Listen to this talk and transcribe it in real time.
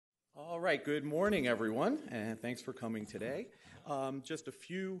right, good morning, everyone, and thanks for coming today. Just a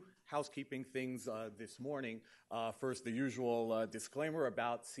few housekeeping things this morning. First, the usual disclaimer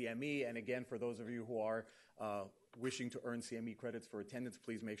about CME, and again, for those of you who are wishing to earn CME credits for attendance,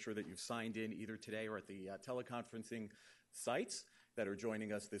 please make sure that you've signed in either today or at the teleconferencing sites that are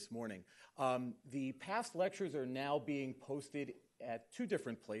joining us this morning. The past lectures are now being posted at two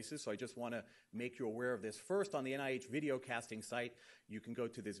different places, so I just want to make you aware of this. First, on the NIH videocasting site, you can go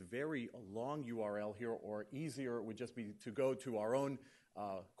to this very long URL here, or easier it would just be to go to our own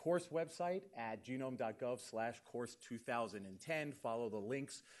course website at genome.gov/course2010. Follow the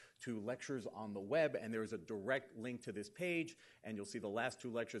links to lectures on the web, and there's a direct link to this page, and you'll see the last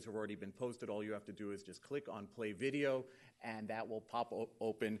two lectures have already been posted. All you have to do is just click on play video, and that will pop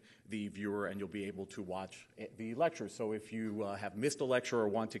open the viewer, and you'll be able to watch the lectures. So if you have missed a lecture or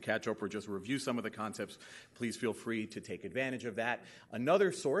want to catch up or just review some of the concepts, please feel free to take advantage of that.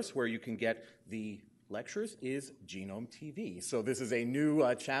 Another source where you can get the lectures is Genome TV. So this is a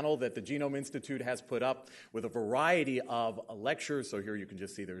new channel that the Genome Institute has put up with a variety of lectures. So here you can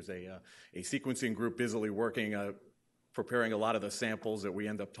just see there's a sequencing group busily working, preparing a lot of the samples that we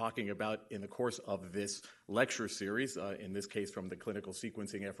end up talking about in the course of this lecture series, in this case from the clinical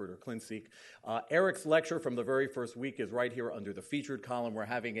sequencing effort, or ClinSeq. Eric's lecture from the very first week is right here under the featured column. We're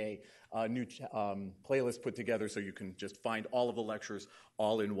having a new playlist put together so you can just find all of the lectures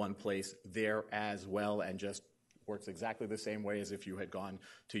all in one place there as well, and just works exactly the same way as if you had gone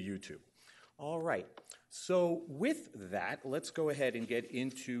to YouTube. All right, so with that, let's go ahead and get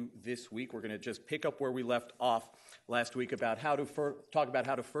into this week. We're going to just pick up where we left off last week about how to talk about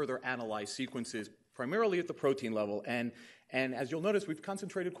how to further analyze sequences, primarily at the protein level. And as you'll notice, we've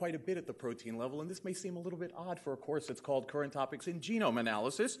concentrated quite a bit at the protein level, and this may seem a little bit odd for a course that's called Current Topics in Genome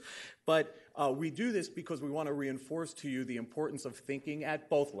Analysis, but we do this because we want to reinforce to you the importance of thinking at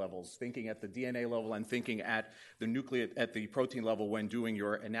both levels, thinking at the DNA level and thinking at the protein level when doing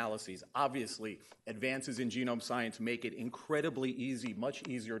your analyses. Obviously, advances in genome science make it incredibly easy, much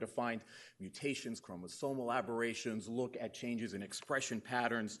easier to find mutations, chromosomal aberrations, look at changes in expression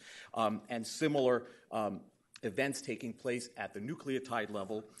patterns, and similar events taking place at the nucleotide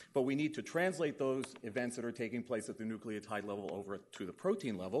level, but we need to translate those events that are taking place at the nucleotide level over to the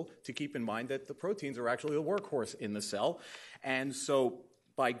protein level to keep in mind that the proteins are actually the workhorse in the cell. And so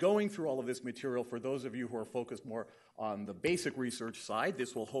by going through all of this material, for those of you who are focused more on the basic research side,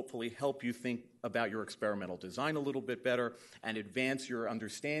 this will hopefully help you think about your experimental design a little bit better and advance your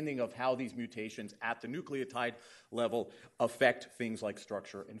understanding of how these mutations at the nucleotide level affect things like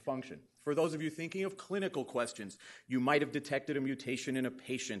structure and function. For those of you thinking of clinical questions, you might have detected a mutation in a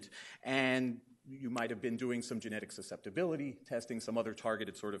patient, and you might have been doing some genetic susceptibility testing, some other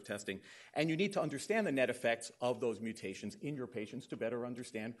targeted sort of testing, and you need to understand the net effects of those mutations in your patients to better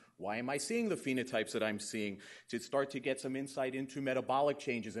understand why am I seeing the phenotypes that I'm seeing, to start to get some insight into metabolic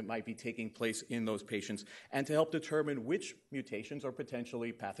changes that might be taking place in those patients, and to help determine which mutations are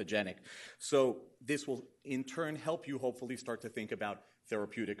potentially pathogenic. So this will in turn help you hopefully start to think about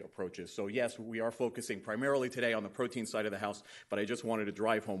therapeutic approaches. So yes, we are focusing primarily today on the protein side of the house, but I just wanted to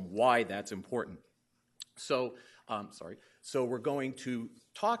drive home why that's important. So, So we're going to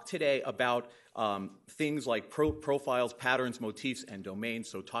talk today about things like profiles, patterns, motifs, and domains,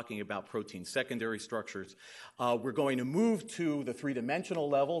 so talking about protein secondary structures. We're going to move to the three-dimensional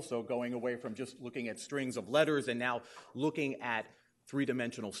level, so going away from just looking at strings of letters and now looking at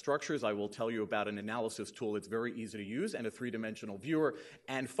three-dimensional structures. I will tell you about an analysis tool that's very easy to use and a three-dimensional viewer.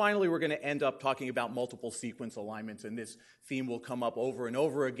 And finally, we're going to end up talking about multiple sequence alignments, and this theme will come up over and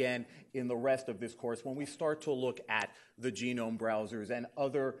over again in the rest of this course when we start to look at the genome browsers and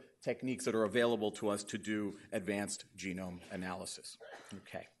other techniques that are available to us to do advanced genome analysis.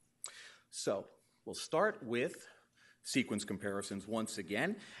 Okay, so we'll start with sequence comparisons once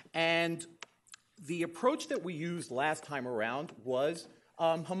again, and the approach that we used last time around was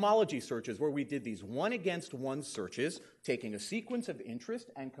homology searches, where we did these one-against-one searches, taking a sequence of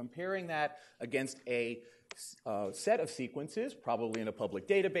interest and comparing that against a set of sequences, probably in a public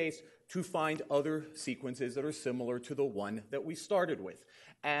database, to find other sequences that are similar to the one that we started with.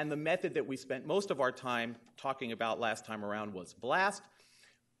 And the method that we spent most of our time talking about last time around was BLAST,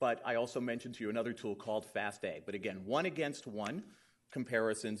 but I also mentioned to you another tool called FASTA. But again, one-against-one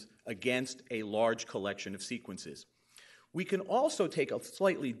comparisons against a large collection of sequences. We can also take a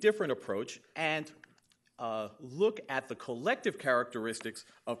slightly different approach and look at the collective characteristics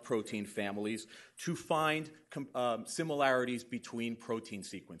of protein families to find similarities between protein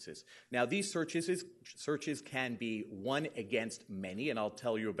sequences. Now, these searches can be one against many, and I'll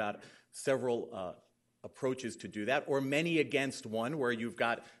tell you about several approaches to do that, or many against one, where you've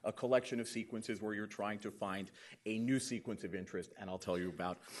got a collection of sequences where you're trying to find a new sequence of interest, and I'll tell you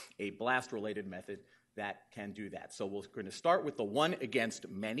about a BLAST-related method that can do that. So we're going to start with the one against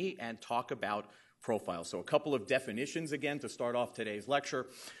many and talk about profiles. So a couple of definitions again to start off today's lecture.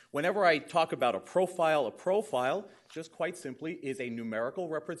 Whenever I talk about a profile, just quite simply, is a numerical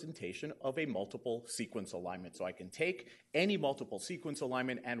representation of a multiple sequence alignment. So I can take any multiple sequence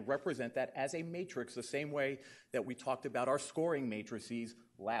alignment and represent that as a matrix, the same way that we talked about our scoring matrices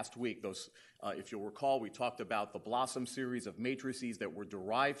last week. Those, if you'll recall, we talked about the BLOSSOM series of matrices that were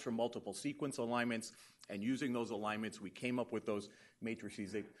derived from multiple sequence alignments, and using those alignments, we came up with those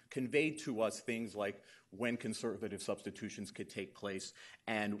matrices that conveyed to us things like when conservative substitutions could take place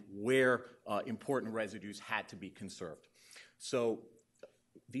and where important residues had to be conserved. So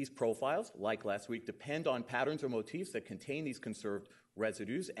these profiles, like last week, depend on patterns or motifs that contain these conserved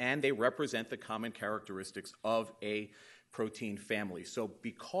residues, and they represent the common characteristics of a protein family. So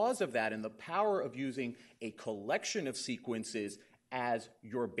because of that, and the power of using a collection of sequences as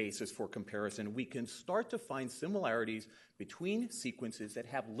your basis for comparison, we can start to find similarities between sequences that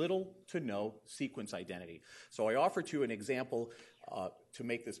have little to no sequence identity. So I offer to you an example to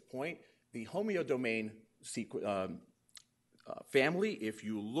make this point. The homeodomain family, if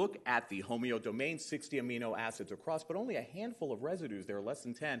you look at the homeodomain, 60 amino acids across, but only a handful of residues, there are less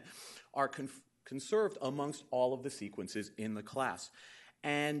than 10, are conserved amongst all of the sequences in the class.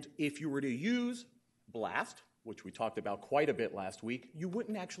 And if you were to use BLAST, which we talked about quite a bit last week, you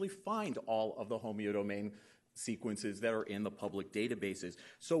wouldn't actually find all of the homeodomain sequences that are in the public databases.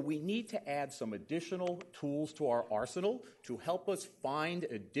 So we need to add some additional tools to our arsenal to help us find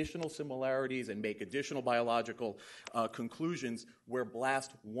additional similarities and make additional biological conclusions where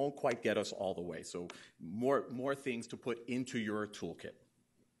BLAST won't quite get us all the way. So more things to put into your toolkit.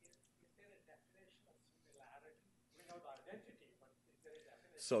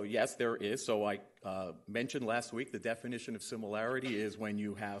 So yes, there is. So I mentioned last week the definition of similarity is when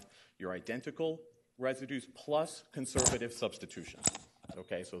you have your identical residues plus conservative substitutions.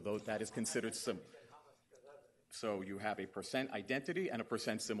 Okay, so that is considered similar. So you have a % identity and a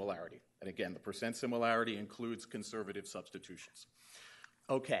 % similarity. And again, the % similarity includes conservative substitutions.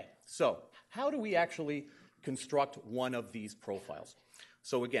 Okay, so how do we actually construct one of these profiles?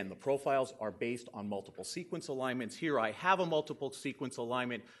 So again, the profiles are based on multiple sequence alignments. Here I have a multiple sequence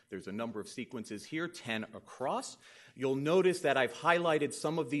alignment. There's a number of sequences here, 10 across. You'll notice that I've highlighted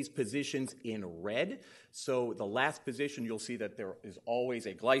some of these positions in red. So the last position, you'll see that there is always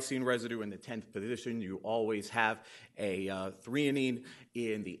a glycine residue in the 10th position. You always have a threonine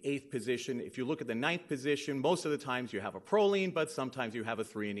in the 8th position. If you look at the 9th position, most of the times you have a proline, but sometimes you have a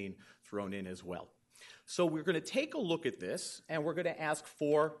threonine thrown in as well. So we're going to take a look at this, and we're going to ask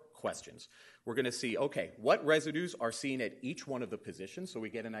 4 questions. We're going to see, okay, what residues are seen at each one of the positions, so we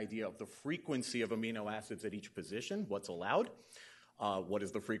get an idea of the frequency of amino acids at each position, what's allowed, what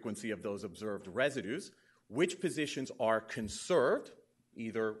is the frequency of those observed residues, which positions are conserved,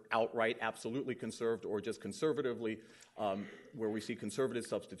 either outright absolutely conserved or just conservatively, where we see conservative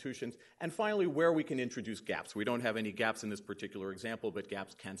substitutions, and finally where we can introduce gaps. We don't have any gaps in this particular example, but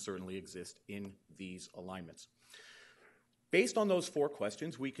gaps can certainly exist in these alignments. Based on those 4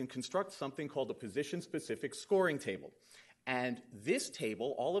 questions, we can construct something called a position-specific scoring table. And this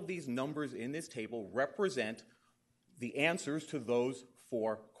table, all of these numbers in this table represent the answers to those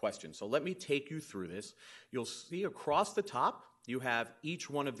 4 questions. So let me take you through this. You'll see across the top, you have each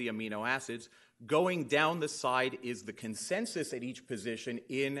one of the amino acids. Going down the side is the consensus at each position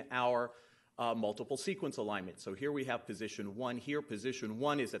in our multiple sequence alignment. So here we have position 1 here. Position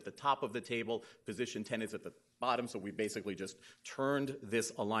 1 is at the top of the table. Position 10 is at the bottom. So we basically just turned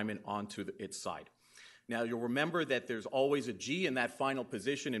this alignment onto its side. Now you'll remember that there's always a G in that final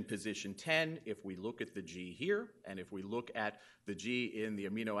position in position 10. If we look at the G here, and if we look at the G in the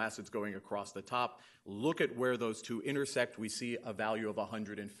amino acids going across the top, look at where those two intersect, we see a value of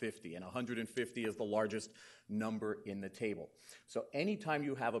 150, and 150 is the largest number in the table. So anytime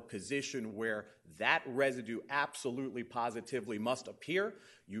you have a position where that residue absolutely positively must appear,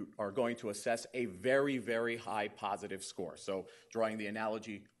 you are going to assess a very, very high positive score. So drawing the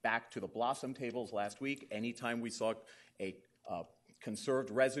analogy back to the BLOSSOM tables last week, anytime we saw a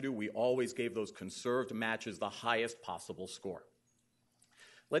conserved residue, we always gave those conserved matches the highest possible score.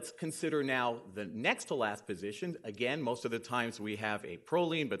 Let's consider now the next to last position. Again, most of the times we have a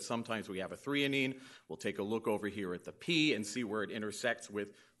proline, but sometimes we have a threonine. We'll take a look over here at the P and see where it intersects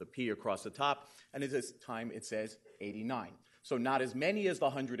with the P across the top. And at this time, it says 89. So not as many as the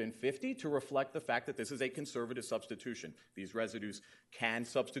 150 to reflect the fact that this is a conservative substitution. These residues can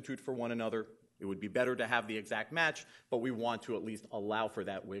substitute for one another It would be better to have the exact match, but we want to at least allow for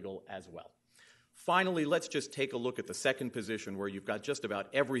that wiggle as well. Finally, let's just take a look at the second position where you've got just about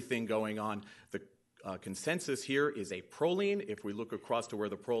everything going on. The consensus here is a proline. If we look across to where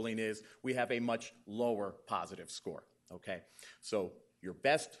the proline is, we have a much lower positive score. Okay, so your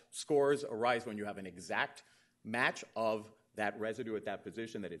best scores arise when you have an exact match of that residue at that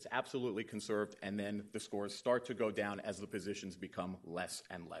position, that it's absolutely conserved, and then the scores start to go down as the positions become less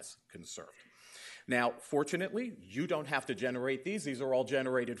and less conserved. Now, fortunately, you don't have to generate these. These are all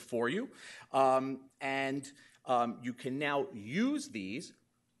generated for you. You can now use these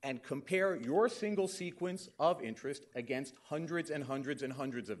and compare your single sequence of interest against hundreds and hundreds and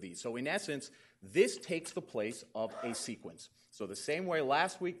hundreds of these. So in essence, this takes the place of a sequence. So the same way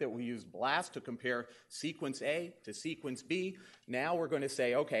last week that we used BLAST to compare sequence A to sequence B, now we're going to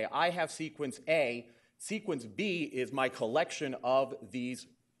say, okay, I have sequence A. Sequence B is my collection of these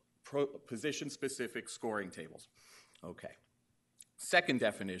position-specific scoring tables. Okay. Second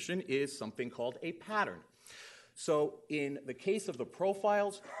definition is something called a pattern. So in the case of the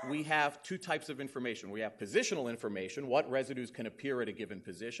profiles, we have two types of information. We have positional information, what residues can appear at a given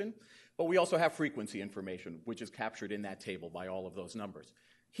position, but we also have frequency information, which is captured in that table by all of those numbers.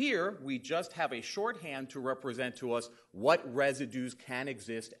 Here, we just have a shorthand to represent to us what residues can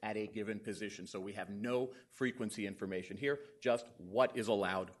exist at a given position. So we have no frequency information here, just what is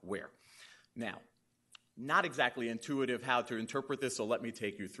allowed where. Now, not exactly intuitive how to interpret this, so let me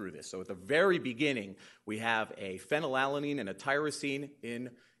take you through this. So at the very beginning, we have a phenylalanine and a tyrosine in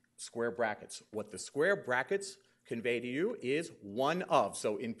square brackets. What the square brackets convey to you is one of.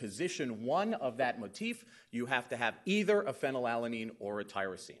 So in position one of that motif, you have to have either a phenylalanine or a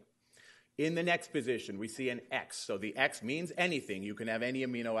tyrosine. In the next position, we see an X. So the X means anything. You can have any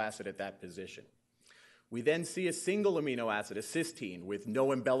amino acid at that position. We then see a single amino acid, a cysteine, with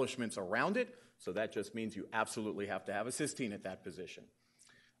no embellishments around it. So that just means you absolutely have to have a cysteine at that position.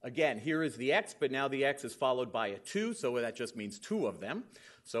 Again, here is the X, but now the X is followed by a 2, so that just means two of them.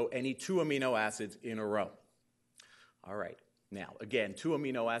 So any two amino acids in a row. All right. Now, again, two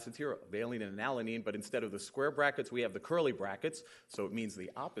amino acids here, a valine and an alanine, but instead of the square brackets, we have the curly brackets, so it means the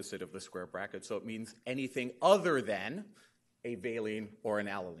opposite of the square bracket, so it means anything other than a valine or an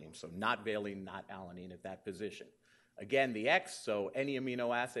alanine. So not valine, not alanine at that position. Again, the X, so any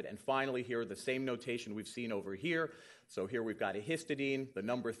amino acid. And finally here, the same notation we've seen over here. So here we've got a histidine, the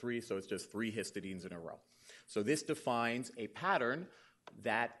number 3, so it's just 3 histidines in a row. So this defines a pattern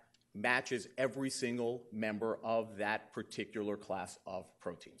that matches every single member of that particular class of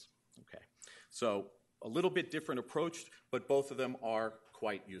proteins. Okay. So a little bit different approach, but both of them are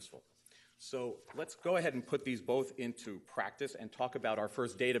quite useful. So let's go ahead and put these both into practice and talk about our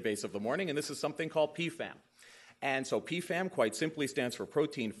first database of the morning, and this is something called PFAM. And so PFAM quite simply stands for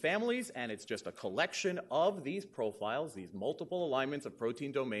protein families, and it's just a collection of these profiles, these multiple alignments of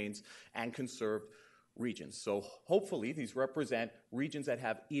protein domains and conserved regions. So hopefully these represent regions that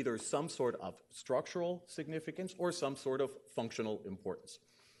have either some sort of structural significance or some sort of functional importance.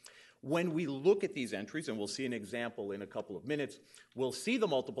 When we look at these entries, and we'll see an example in a couple of minutes, we'll see the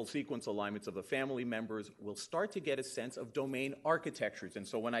multiple sequence alignments of the family members. We'll start to get a sense of domain architectures. And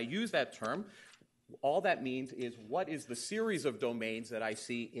so when I use that term, all that means is what is the series of domains that I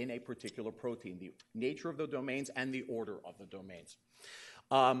see in a particular protein, the nature of the domains and the order of the domains.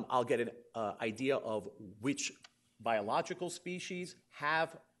 I'll get an idea of which biological species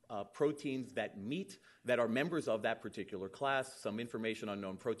have proteins that are members of that particular class, some information on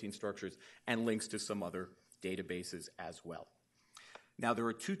known protein structures, and links to some other databases as well. Now, there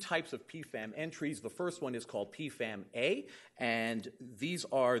are two types of PFAM entries. The first one is called PFAM-A, and these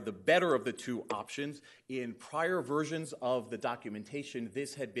are the better of the two options. In prior versions of the documentation,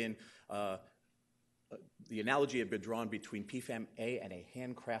 this had been, the analogy had been drawn between PFAM-A and a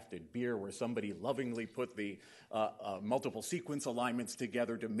handcrafted beer where somebody lovingly put the multiple sequence alignments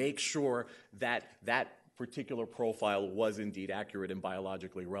together to make sure that that particular profile was indeed accurate and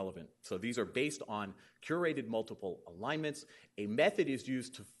biologically relevant. So these are based on curated multiple alignments. A method is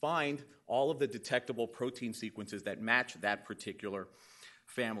used to find all of the detectable protein sequences that match that particular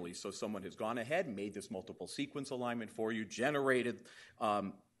family. So someone has gone ahead and made this multiple sequence alignment for you, generated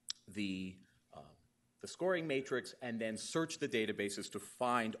the scoring matrix, and then searched the databases to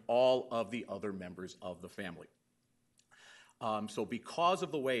find all of the other members of the family. So because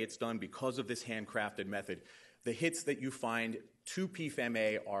of the way it's done, because of this handcrafted method, the hits that you find to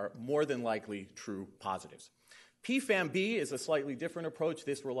PFAM-A are more than likely true positives. PFAM-B is a slightly different approach.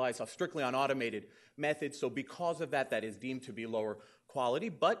 This relies strictly on automated methods, so because of that, that is deemed to be lower quality,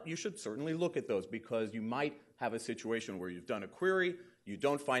 but you should certainly look at those because you might have a situation where you've done a query, You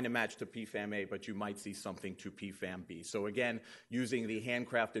don't find a match to PFAM-A, but you might see something to PFAM-B. So again, using the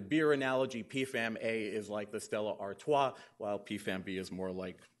handcrafted beer analogy, PFAM-A is like the Stella Artois, while PFAM-B is more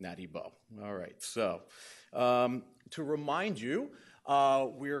like Natty Boh. All right, so to remind you,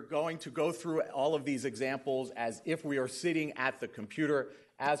 we're going to go through all of these examples as if we are sitting at the computer.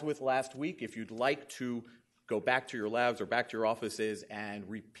 As with last week, if you'd like to go back to your labs or back to your offices and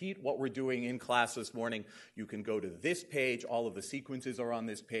repeat what we're doing in class this morning, you can go to this page. All of the sequences are on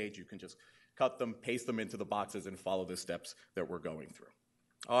this page. You can just cut them, paste them into the boxes, and follow the steps that we're going through.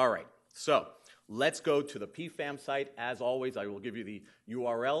 All right, so let's go to the PFAM site. As always, I will give you the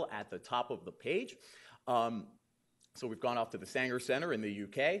URL at the top of the page. So we've gone off to the Sanger Center in the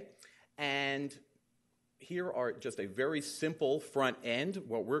UK, and here are just a very simple front end.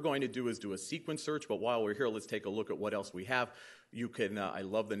 What we're going to do is do a sequence search, but while we're here, let's take a look at what else we have. You can, I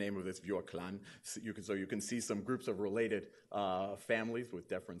love the name of this, Bjorklan, so you can see some groups of related families, with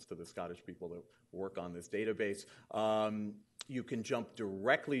deference to the Scottish people that work on this database. You can jump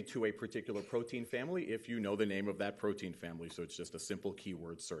directly to a particular protein family if you know the name of that protein family, so it's just a simple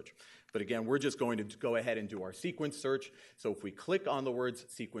keyword search. But again, we're just going to go ahead and do our sequence search. So if we click on the words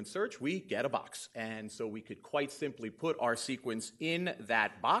sequence search, we get a box. And so we could quite simply put our sequence in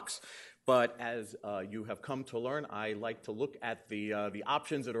that box. But as you have come to learn, I like to look at the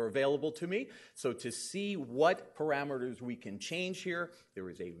options that are available to me. So to see what parameters we can change here, there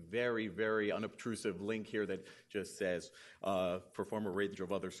is a very, very unobtrusive link here that just says perform a range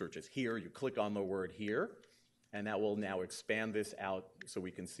of other searches. Here, you click on the word here, and that will now expand this out so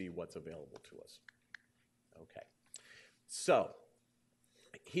we can see what's available to us. Okay. So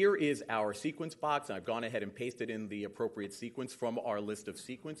here is our sequence box. I've gone ahead and pasted in the appropriate sequence from our list of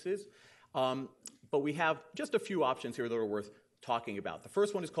sequences. But we have just a few options here that are worth talking about. The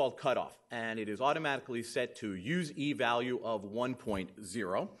first one is called cutoff, and it is automatically set to use e-value of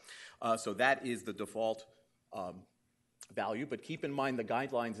 1.0. So that is the default value, but keep in mind the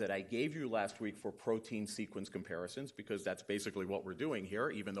guidelines that I gave you last week for protein sequence comparisons, because that's basically what we're doing here.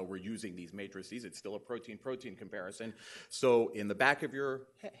 Even though we're using these matrices, it's still a protein-protein comparison. So in the back of your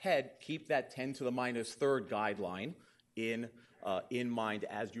head, keep that 10 to the minus third guideline in mind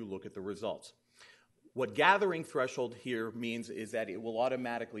as you look at the results. What gathering threshold here means is that it will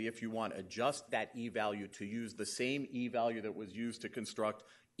automatically, if you want, adjust that e-value to use the same e-value that was used to construct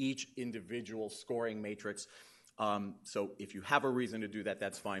each individual scoring matrix. So if you have a reason to do that,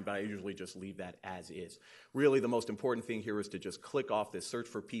 that's fine, but I usually just leave that as is. Really, the most important thing here is to just click off this search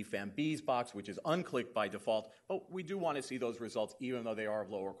for PFAM-B's box, which is unclicked by default, but we do want to see those results even though they are of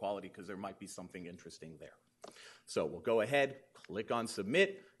lower quality because there might be something interesting there. So we'll go ahead, click on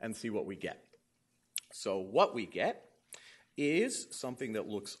submit, and see what we get. So what we get is something that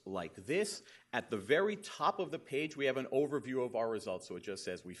looks like this. At the very top of the page, we have an overview of our results. So it just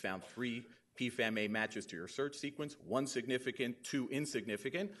says we found 3 PFAM-A matches to your search sequence, 1 significant, 2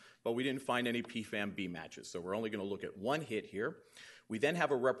 insignificant, but we didn't find any PFAM-B matches. So we're only going to look at 1 hit here. We then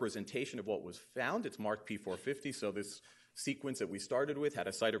have a representation of what was found. It's marked P450, so this sequence that we started with had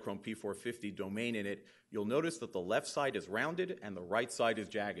a cytochrome P450 domain in it. You'll notice that the left side is rounded and the right side is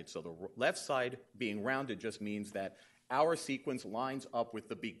jagged. So the left side being rounded just means that our sequence lines up with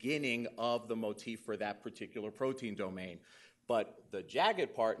the beginning of the motif for that particular protein domain. But the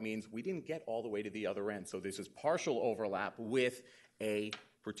jagged part means we didn't get all the way to the other end. So this is partial overlap with a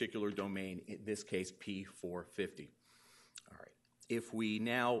particular domain, in this case P450. All right. If we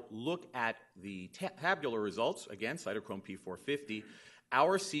now look at the tabular results, again, cytochrome P450,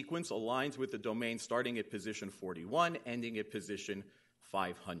 our sequence aligns with the domain starting at position 41, ending at position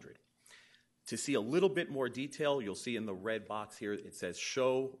 500. To see a little bit more detail, you'll see in the red box here, it says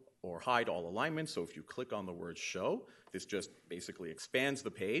show or hide all alignments. So if you click on the word show, this just basically expands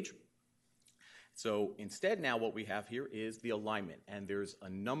the page. So instead now what we have here is the alignment. And there's a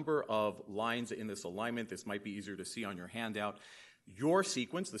number of lines in this alignment. This might be easier to see on your handout. Your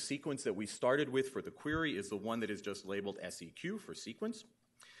sequence, the sequence that we started with for the query, is the one that is just labeled SEQ for sequence.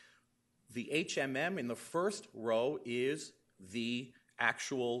 The HMM in the first row is the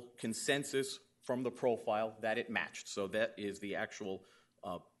actual consensus from the profile that it matched. So that is the actual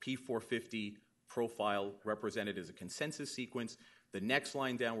P450 profile represented as a consensus sequence. The next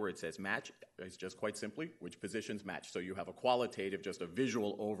line down where it says match is just quite simply which positions match. So you have a qualitative, just a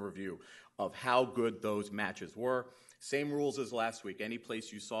visual overview of how good those matches were. Same rules as last week. Any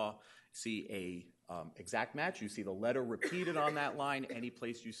place you see a exact match, you see the letter repeated on that line. Any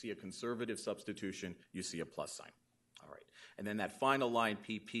place you see a conservative substitution, you see a plus sign. All right. And then that final line,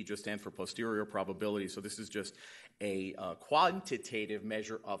 PP, just stands for posterior probability. So this is just a quantitative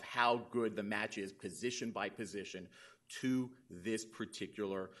measure of how good the match is position by position to this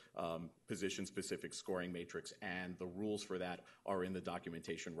particular position-specific scoring matrix, and the rules for that are in the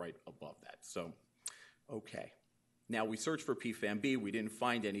documentation right above that. So, okay. Now, we searched for PFAM-B. We didn't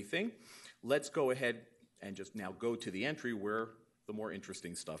find anything. Let's go ahead and just now go to the entry where the more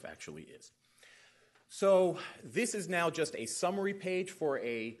interesting stuff actually is. So this is now just a summary page for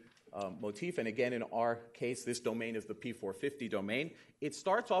a motif, and again, in our case, this domain is the P450 domain. It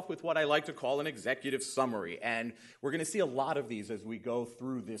starts off with what I like to call an executive summary, and we're going to see a lot of these as we go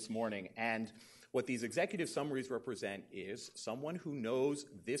through this morning. And what these executive summaries represent is someone who knows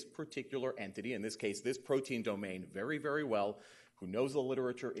this particular entity, in this case, this protein domain, very, very well, who knows the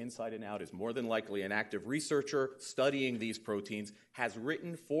literature inside and out, is more than likely an active researcher studying these proteins, has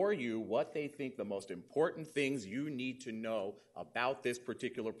written for you what they think the most important things you need to know about this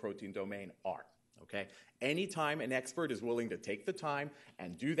particular protein domain are. Okay? Anytime an expert is willing to take the time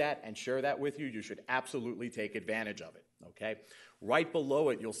and do that and share that with you, you should absolutely take advantage of it. Okay? Right below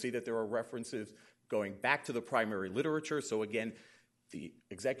it, you'll see that there are references going back to the primary literature. So again, the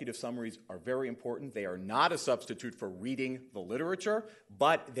executive summaries are very important. They are not a substitute for reading the literature,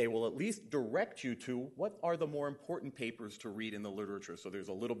 but they will at least direct you to what are the more important papers to read in the literature. So there's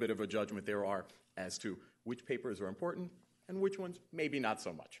a little bit of a judgment there as to which papers are important and which ones maybe not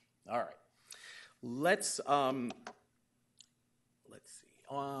so much. All right. Let's see.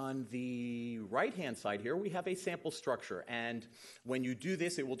 On the right-hand side here, we have a sample structure. And when you do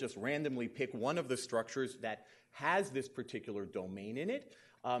this, it will just randomly pick one of the structures that has this particular domain in it.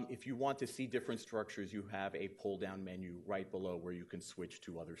 If you want to see different structures, you have a pull-down menu right below where you can switch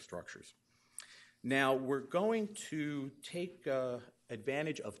to other structures. Now, we're going to take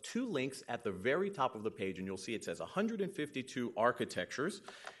advantage of two links at the very top of the page, and you'll see it says 152 architectures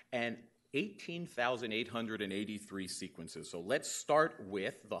and 18,883 sequences. So let's start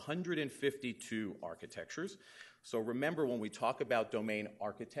with the 152 architectures. So remember, when we talk about domain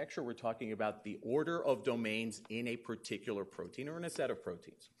architecture, we're talking about the order of domains in a particular protein or in a set of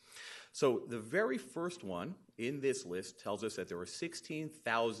proteins. So the very first one in this list tells us that there are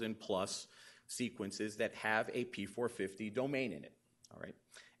 16,000 plus sequences that have a P450 domain in it. All right.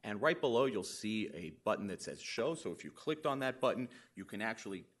 And right below, you'll see a button that says Show. So if you clicked on that button, you can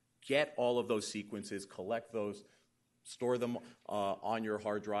actually get all of those sequences, collect those, store them on your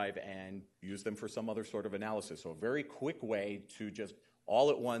hard drive, and use them for some other sort of analysis. So a very quick way to just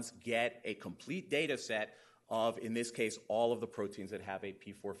all at once get a complete data set of, in this case, all of the proteins that have a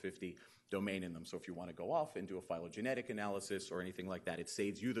P450 domain in them. So if you want to go off and do a phylogenetic analysis or anything like that, it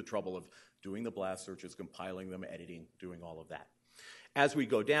saves you the trouble of doing the blast searches, compiling them, editing, doing all of that. As we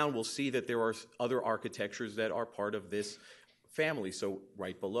go down, we'll see that there are other architectures that are part of this family. So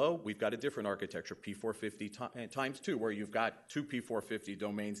right below, we've got a different architecture, P450 times 2, where you've got two P450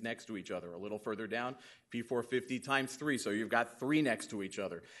 domains next to each other. A little further down, P450 times 3, so you've got 3 next to each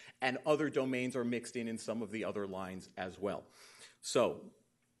other. And other domains are mixed in some of the other lines as well. So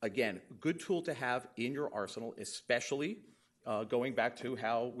again, good tool to have in your arsenal, especially going back to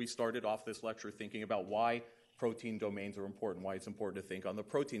how we started off this lecture thinking about why protein domains are important, why it's important to think on the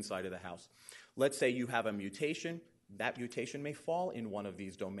protein side of the house. Let's say you have a mutation. That mutation may fall in one of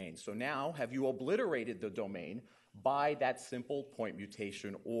these domains. So now, have you obliterated the domain by that simple point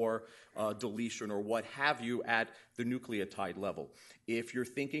mutation or deletion or what have you at the nucleotide level? If you're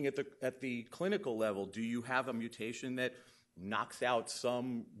thinking at the clinical level, do you have a mutation that knocks out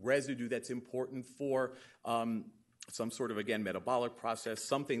some residue that's important for some sort of, again, metabolic process,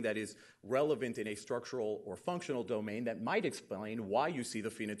 something that is relevant in a structural or functional domain that might explain why you see the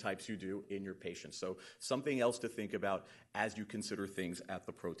phenotypes you do in your patients. So something else to think about as you consider things at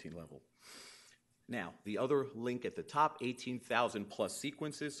the protein level. Now, the other link at the top, 18,000 plus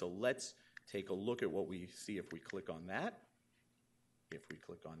sequences. So let's take a look at what we see if we click on that. If we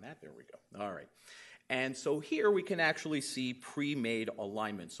click on that, there we go. All right. And so here we can actually see pre-made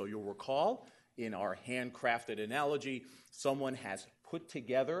alignment. So you'll recall, in our handcrafted analogy, someone has put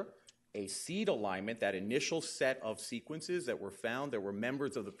together a seed alignment, that initial set of sequences that were found, that were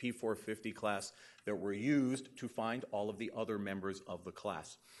members of the P450 class that were used to find all of the other members of the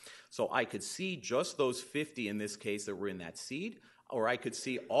class. So I could see just those 50 in this case that were in that seed, or I could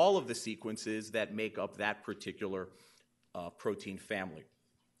see all of the sequences that make up that particular protein family.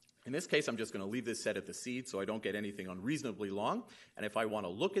 In this case, I'm just going to leave this set at the seed so I don't get anything unreasonably long. And if I want to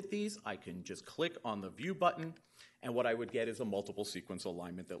look at these, I can just click on the View button, and what I would get is a multiple sequence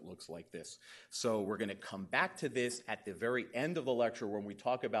alignment that looks like this. So we're going to come back to this at the very end of the lecture when we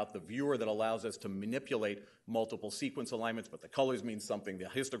talk about the viewer that allows us to manipulate multiple sequence alignments, but the colors mean something, the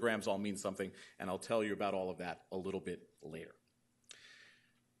histograms all mean something, and I'll tell you about all of that a little bit later.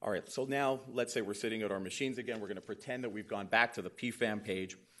 All right, so now let's say we're sitting at our machines again. We're going to pretend that we've gone back to the PFAM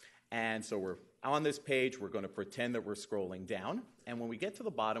page. And so we're on this page. We're going to pretend that we're scrolling down. And when we get to the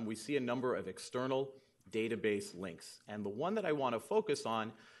bottom, we see a number of external database links. And the one that I want to focus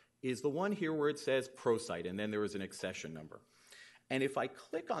on is the one here where it says ProCite, and then there is an accession number. And if I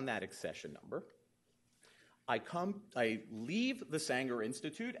click on that accession number, I leave the Sanger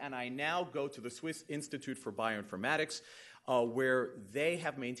Institute, and I now go to the Swiss Institute for Bioinformatics, where they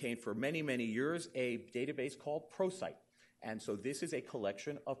have maintained for many, many years a database called ProCite. And so this is a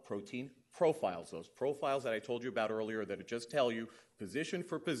collection of protein profiles, those profiles that I told you about earlier that just tell you position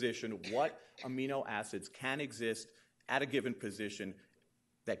for position what amino acids can exist at a given position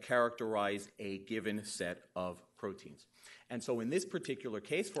that characterize a given set of proteins. And so in this particular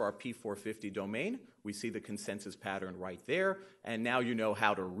case, for our P450 domain, we see the consensus pattern right there, and now you know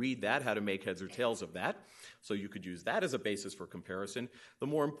how to read that, how to make heads or tails of that. So you could use that as a basis for comparison. The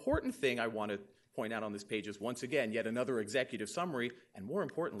more important thing I want to point out on this page is, once again, yet another executive summary, and more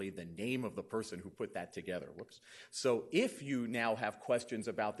importantly, the name of the person who put that together. Whoops. So if you now have questions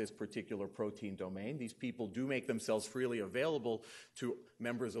about this particular protein domain, these people do make themselves freely available to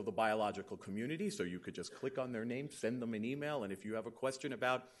members of the biological community, so you could just click on their name, send them an email, and if you have a question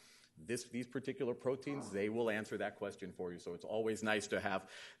about these particular proteins, they will answer that question for you. So it's always nice to have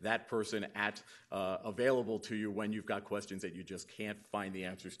that person available to you when you've got questions that you just can't find the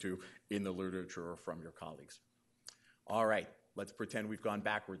answers to in the literature or from your colleagues. All right, let's pretend we've gone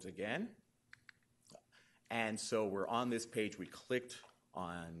backwards again. And so we're on this page. We clicked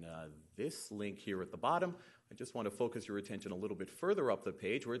on this link here at the bottom. I just want to focus your attention a little bit further up the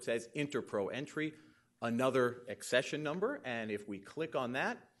page where it says Interpro entry, another accession number. And if we click on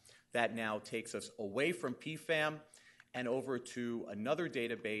that, that now takes us away from PFAM and over to another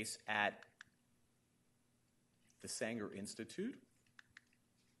database at the Sanger Institute.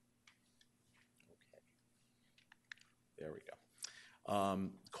 Okay. There we go.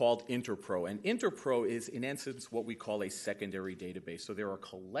 Called Interpro. And Interpro is, in essence, what we call a secondary database. So there are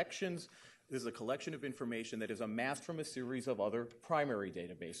collections. This is a collection of information that is amassed from a series of other primary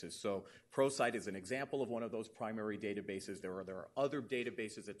databases. So ProCite is an example of one of those primary databases. There are other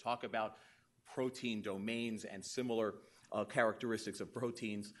databases that talk about protein domains and similar characteristics of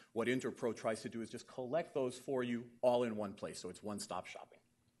proteins. What Interpro tries to do is just collect those for you all in one place, so it's one-stop shopping.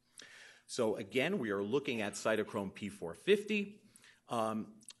 So again, we are looking at cytochrome P450.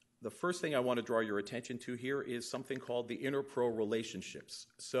 The first thing I want to draw your attention to here is something called the Interpro relationships.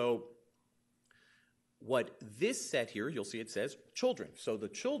 So what this set here, you'll see it says children. So the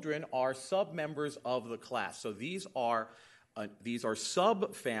children are sub-members of the class. So these are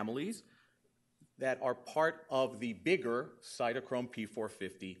sub-families that are part of the bigger cytochrome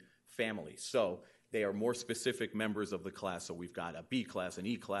P450 family. So they are more specific members of the class. So we've got a B class, an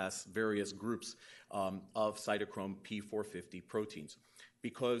E class, various groups of cytochrome P450 proteins.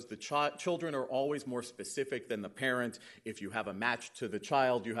 Because the children are always more specific than the parent. If you have a match to the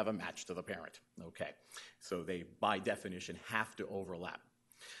child, you have a match to the parent. Okay, so they, by definition, have to overlap.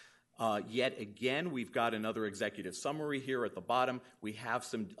 Yet again, we've got another executive summary here at the bottom. We have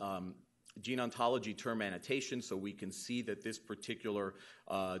some gene ontology term annotation, so we can see that this particular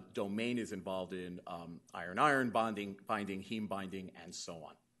domain is involved in iron-iron binding, heme binding, and so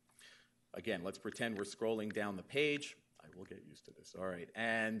on. Again, let's pretend we're scrolling down the page. I will get used to this. All right.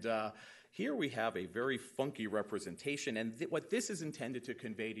 And here we have a very funky representation. And what this is intended to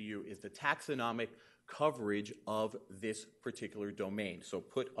convey to you is the taxonomic coverage of this particular domain. So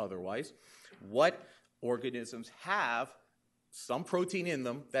put otherwise, what organisms have some protein in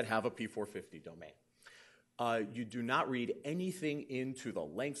them that have a P450 domain. You do not read anything into the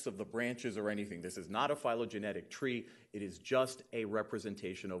lengths of the branches or anything. This is not a phylogenetic tree. It is just a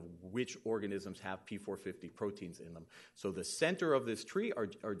representation of which organisms have P450 proteins in them. So the center of this tree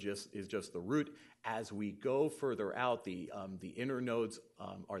is just the root. As we go further out, the inner nodes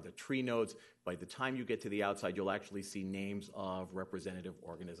are the tree nodes. By the time you get to the outside, you'll actually see names of representative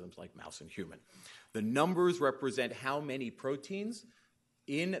organisms like mouse and human. The numbers represent how many proteins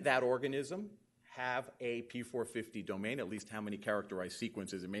in that organism have a P450 domain, at least how many characterized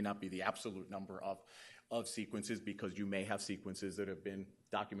sequences. It may not be the absolute number of sequences because you may have sequences that have been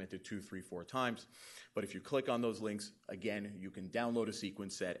documented 2, 3, 4 times. But if you click on those links, again, you can download a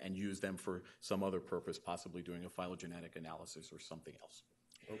sequence set and use them for some other purpose, possibly doing a phylogenetic analysis or something else.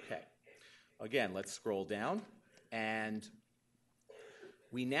 Okay. Again, let's scroll down. And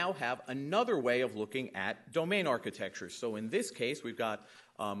we now have another way of looking at domain architecture. So in this case, we've got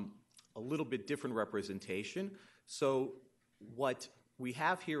a little bit different representation. So what we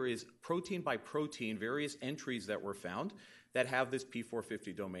have here is protein by protein, various entries that were found. that have this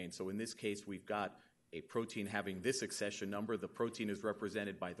P450 domain. So in this case, we've got a protein having this accession number. The protein is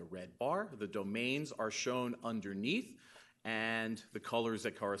represented by the red bar. The domains are shown underneath, and the colors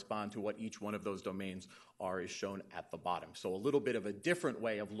that correspond to what each one of those domains are is shown at the bottom. So a little bit of a different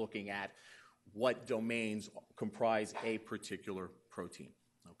way of looking at what domains comprise a particular protein.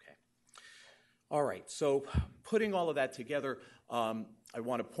 Okay. All right, so putting all of that together, I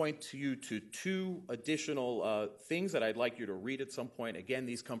want to point to you to two additional things that I'd like you to read at some point. Again,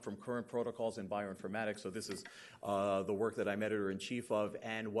 these come from current protocols in bioinformatics, so this is the work that I'm editor-in-chief of,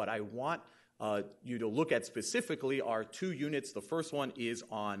 and what I want you to look at specifically are two units. The first one is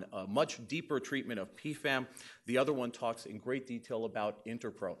on a much deeper treatment of PFAM. The other one talks in great detail about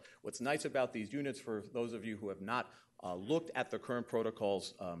Interpro. What's nice about these units, for those of you who have not looked at the current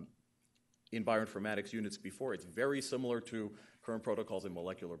protocols in bioinformatics units before, it's very similar to current protocols in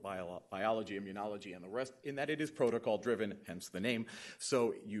molecular biology, immunology, and the rest, in that it is protocol-driven, hence the name.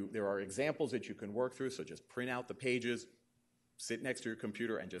 So there are examples that you can work through, so just print out the pages, sit next to your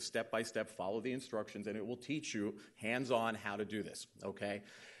computer, and just step-by-step follow the instructions, and it will teach you hands-on how to do this, okay?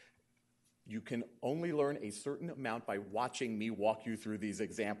 You can only learn a certain amount by watching me walk you through these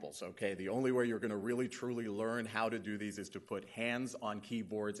examples, okay? The only way you're going to really, truly learn how to do these is to put hands on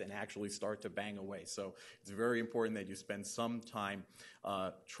keyboards and actually start to bang away. So it's very important that you spend some time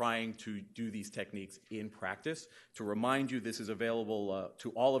trying to do these techniques in practice. To remind you, this is available to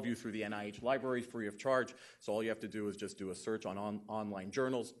all of you through the NIH library free of charge. So all you have to do is just do a search on online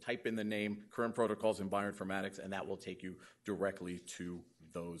journals, type in the name, Current Protocols in Bioinformatics, and that will take you directly to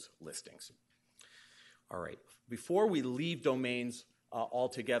those listings. All right. Before we leave domains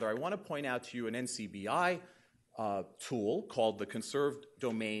altogether, I want to point out to you an NCBI tool called the Conserved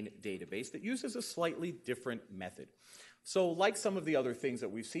Domain Database that uses a slightly different method. So like some of the other things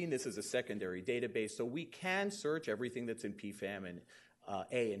that we've seen, this is a secondary database, so we can search everything that's in PFAM and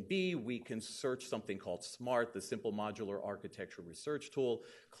A and B. We can search something called SMART, the Simple Modular Architecture Research Tool,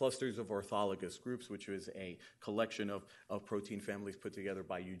 clusters of orthologous groups, which is a collection of protein families put together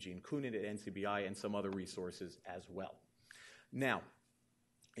by Eugene Koonin at NCBI, and some other resources as well. Now,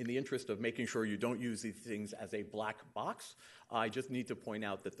 in the interest of making sure you don't use these things as a black box, I just need to point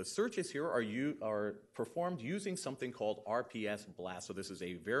out that the searches here are performed using something called RPS BLAST. So this is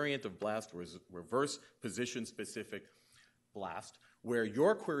a variant of BLAST, reverse position-specific BLAST, where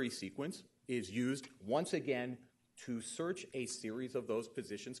your query sequence is used once again to search a series of those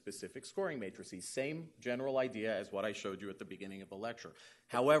position-specific scoring matrices. Same general idea as what I showed you at the beginning of the lecture.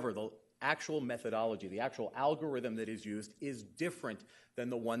 However, the actual methodology, the actual algorithm that is used is different than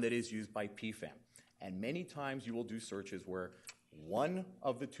the one that is used by PFAM. And many times you will do searches where one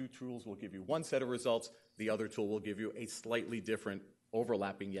of the two tools will give you one set of results, the other tool will give you a slightly different,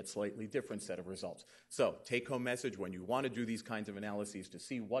 overlapping yet slightly different set of results. So take-home message, when you want to do these kinds of analyses to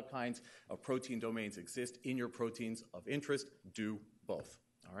see what kinds of protein domains exist in your proteins of interest, do both,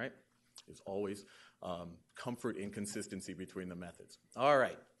 all right? There's always comfort in consistency between the methods. All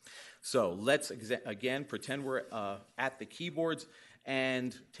right, so let's again pretend we're at the keyboards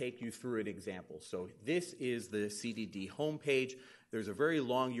and take you through an example. So this is the CDD homepage. There's a very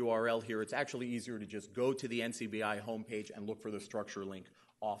long URL here. It's actually easier to just go to the NCBI homepage and look for the structure link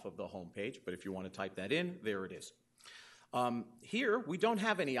off of the homepage. But if you want to type that in, there it is. Here, we don't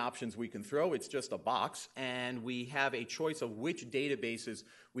have any options we can throw. It's just a box, and we have a choice of which databases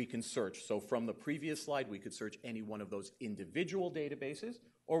we can search. So from the previous slide, we could search any one of those individual databases,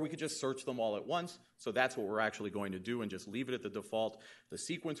 or we could just search them all at once. So that's what we're actually going to do and just leave it at the default. The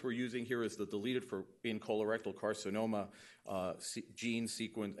sequence we're using here is the deleted in colorectal carcinoma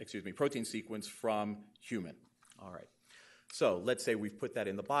protein sequence from human. All right. So let's say we've put that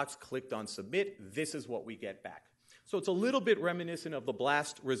in the box, clicked on submit. This is what we get back. So it's a little bit reminiscent of the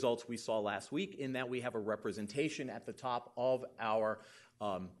BLAST results we saw last week in that we have a representation at the top of our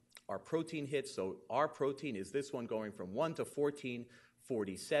protein hits. So our protein is this one going from 1 to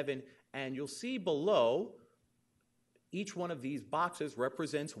 1447. And you'll see below, each one of these boxes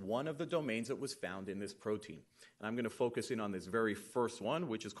represents one of the domains that was found in this protein. And I'm going to focus in on this very first one,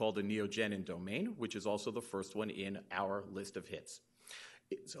 which is called the neogenin domain, which is also the first one in our list of hits.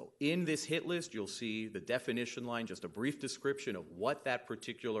 So in this hit list, you'll see the definition line, just a brief description of what that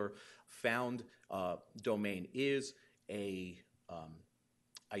particular found domain is, a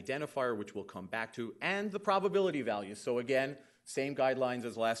identifier, which we'll come back to, and the probability value. So again, same guidelines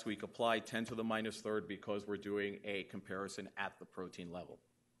as last week apply, 10 to the minus third, because we're doing a comparison at the protein level.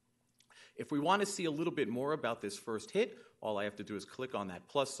 If we want to see a little bit more about this first hit, all I have to do is click on that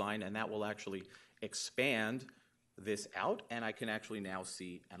plus sign, and that will actually expand this out, and I can actually now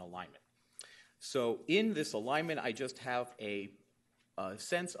see an alignment. So in this alignment, I just have a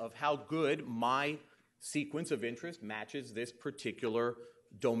sense of how good my sequence of interest matches this particular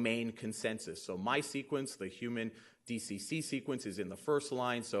domain consensus. So my sequence, the human DCC sequence, is in the first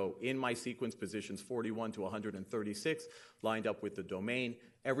line. So in my sequence, positions 41 to 136 lined up with the domain.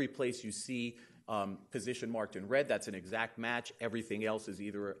 Every place you see position marked in red, that's an exact match. Everything else is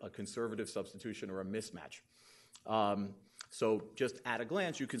either a conservative substitution or a mismatch. So just at a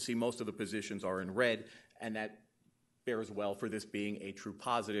glance, you can see most of the positions are in red, and that bears well for this being a true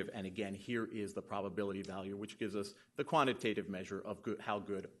positive. And again, here is the probability value, which gives us the quantitative measure of how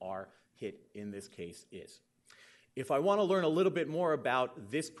good our hit in this case is. If I want to learn a little bit more about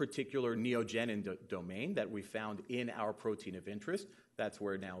this particular neogenin domain that we found in our protein of interest, that's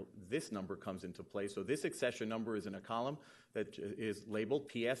where now this number comes into play. So this accession number is in a column that is labeled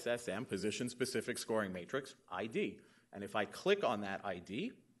PSSM, Position-Specific Scoring Matrix, ID. And if I click on that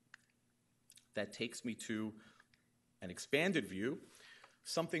ID, that takes me to an expanded view,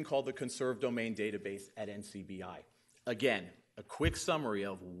 something called the Conserved Domain Database at NCBI. Again, a quick summary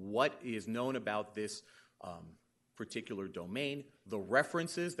of what is known about this particular domain, the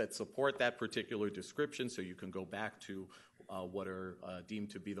references that support that particular description, so you can go back to what are deemed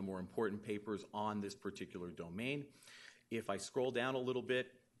to be the more important papers on this particular domain. If I scroll down a little bit,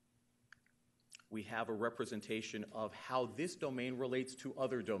 we have a representation of how this domain relates to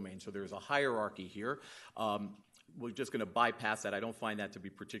other domains. So there's a hierarchy here. We're just going to bypass that. I don't find that to be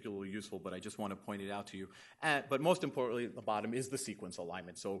particularly useful, but I just want to point it out to you. But most importantly, at the bottom is the sequence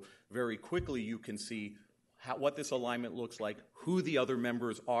alignment. So very quickly you can see what this alignment looks like, who the other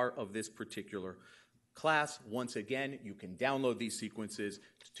members are of this particular class. Once again, you can download these sequences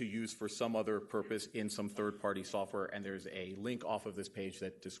to use for some other purpose in some third-party software, and there's a link off of this page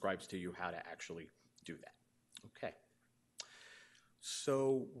that describes to you how to actually do that. Okay.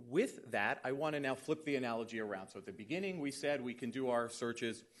 So with that, I want to now flip the analogy around. So at the beginning, we said we can do our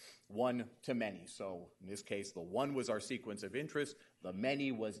searches one to many. So in this case, the one was our sequence of interest. The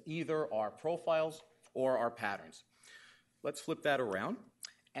many was either our profiles or our patterns. Let's flip that around.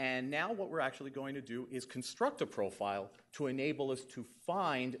 And now what we're actually going to do is construct a profile to enable us to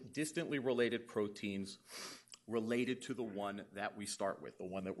find distantly related proteins related to the one that we start with, the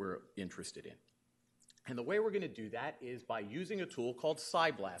one that we're interested in. And the way we're going to do that is by using a tool called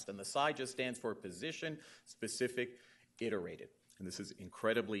PSI-BLAST. And the PSI just stands for Position Specific Iterated. And this is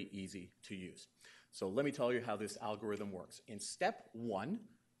incredibly easy to use. So let me tell you how this algorithm works. In step one,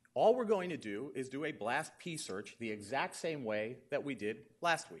 all we're going to do is do a BLAST P search the exact same way that we did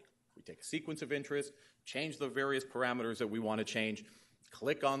last week. We take a sequence of interest, change the various parameters that we want to change,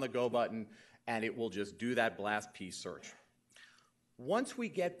 click on the Go button, and it will just do that BLAST P search. Once we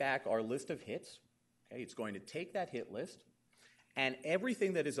get back our list of hits, okay, it's going to take that hit list, and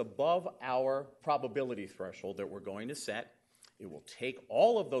everything that is above our probability threshold that we're going to set, it will take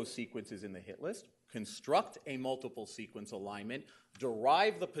all of those sequences in the hit list, construct a multiple sequence alignment,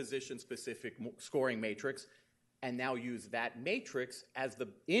 derive the position-specific scoring matrix, and now use that matrix as the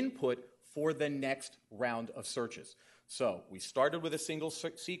input for the next round of searches. So we started with a single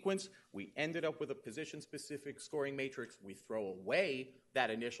sequence. We ended up with a position-specific scoring matrix. We throw away that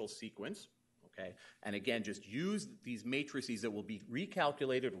initial sequence. Okay? And again, just use these matrices that will be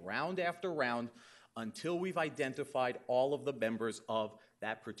recalculated round after round until we've identified all of the members of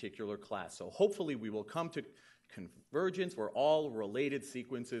that particular class. So hopefully we will come to convergence where all related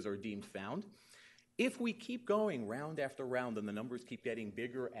sequences are deemed found. If we keep going round after round and the numbers keep getting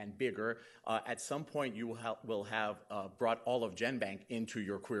bigger and bigger, at some point you will have brought all of GenBank into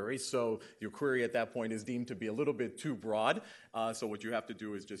your query. So your query at that point is deemed to be a little bit too broad. So what you have to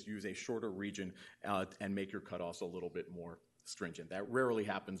do is just use a shorter region and make your cutoffs a little bit more stringent. That rarely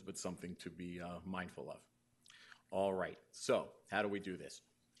happens, but something to be mindful of. All right, so how do we do this?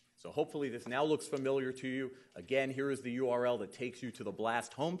 So hopefully this now looks familiar to you. Again, here is the URL that takes you to the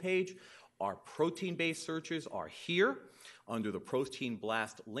BLAST homepage. Our protein-based searches are here under the Protein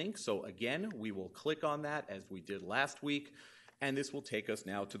BLAST link. So again, we will click on that as we did last week, and this will take us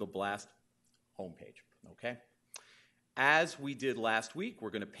now to the BLAST homepage, okay? As we did last week,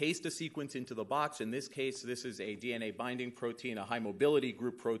 we're going to paste a sequence into the box. In this case, this is a DNA binding protein, a high mobility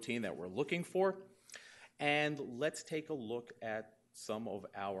group protein that we're looking for. And let's take a look at some of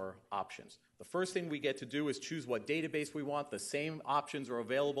our options. The first thing we get to do is choose what database we want. The same options are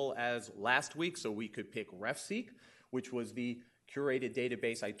available as last week, so we could pick RefSeq, which was the curated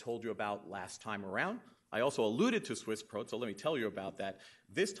database I told you about last time around. I also alluded to SwissProt, so let me tell you about that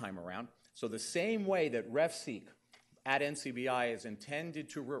this time around. So the same way that RefSeq at NCBI is intended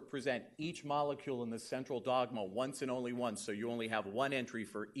to represent each molecule in the central dogma once and only once, so you only have one entry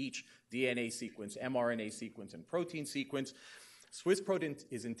for each DNA sequence, mRNA sequence, and protein sequence. SwissProt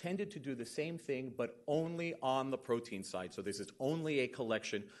is intended to do the same thing, but only on the protein side. So this is only a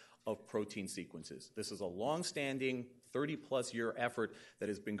collection of protein sequences. This is a long-standing 30-plus year effort that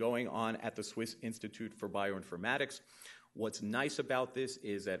has been going on at the Swiss Institute for Bioinformatics. What's nice about this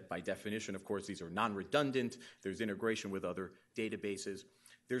is that, by definition, of course, these are non-redundant. There's integration with other databases.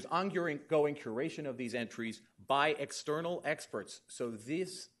 There's ongoing curation of these entries by external experts. So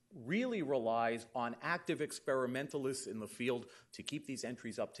this really relies on active experimentalists in the field to keep these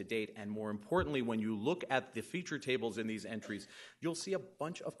entries up to date. And more importantly, when you look at the feature tables in these entries, you'll see a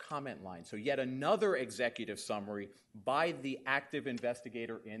bunch of comment lines. So yet another executive summary by the active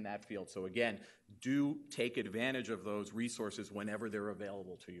investigator in that field. So again, do take advantage of those resources whenever they're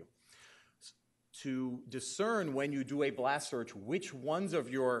available to you. To discern, when you do a blast search, which ones of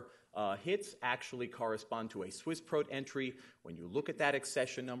your hits actually correspond to a SwissProt entry. When you look at that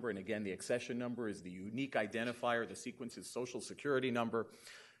accession number, and again, the accession number is the unique identifier, the sequence's social security number.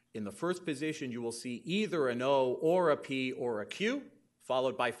 In the first position, you will see either an O or a P or a Q,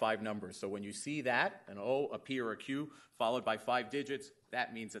 followed by 5 numbers. So when you see that, an O, a P, or a Q, followed by 5 digits,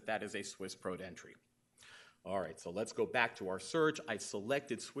 that means that that is a SwissProt entry. All right, so let's go back to our search. I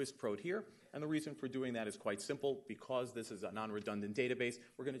selected SwissProt here, and the reason for doing that is quite simple. Because this is a non-redundant database,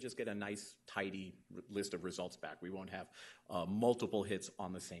 we're going to just get a nice, tidy list of results back. We won't have multiple hits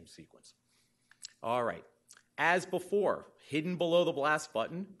on the same sequence. All right, as before, hidden below the blast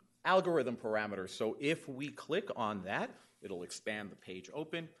button, algorithm parameters. So if we click on that, it'll expand the page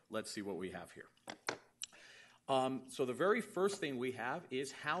open. Let's see what we have here. So the very first thing we have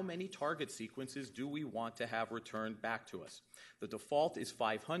is how many target sequences do we want to have returned back to us. The default is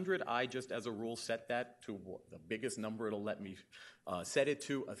 500. I just, as a rule, set that to the biggest number it'll let me set it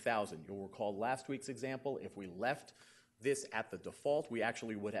to, 1,000. You'll recall last week's example. If we left this at the default, we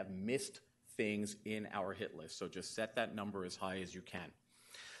actually would have missed things in our hit list. So just set that number as high as you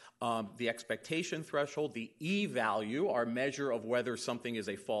can. The expectation threshold, the E value, our measure of whether something is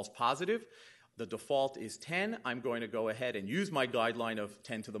a false positive. The default is 10. I'm going to go ahead and use my guideline of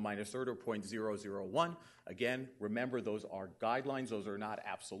 10 to the minus third, or 0.001. Again, remember, those are guidelines. Those are not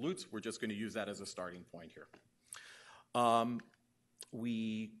absolutes. We're just going to use that as a starting point here.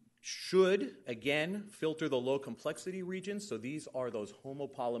 We should, again, filter the low complexity regions. So these are those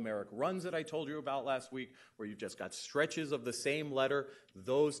homopolymeric runs that I told you about last week, where you've just got stretches of the same letter.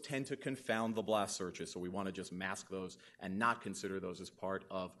 Those tend to confound the blast searches. So we want to just mask those and not consider those as part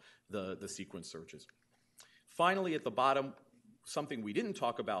of the sequence searches. Finally, at the bottom, something we didn't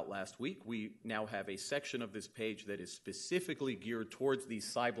talk about last week, we now have a section of this page that is specifically geared towards these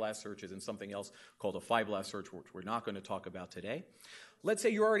PSI-BLAST searches and something else called a PHI-BLAST search, which we're not going to talk about today. Let's say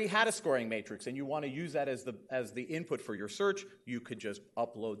you already had a scoring matrix and you want to use that as the input for your search. You could just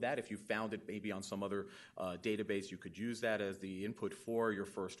upload that. If you found it maybe on some other database, you could use that as the input for your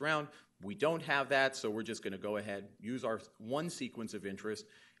first round. We don't have that, so we're just going to go ahead, use our one sequence of interest,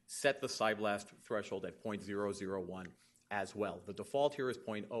 set the PSI-BLAST threshold at 0.001 as well. The default here is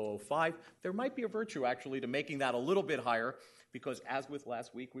 0.005. There might be a virtue, actually, to making that a little bit higher, because as with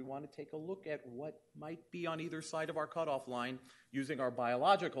last week, we want to take a look at what might be on either side of our cutoff line, using our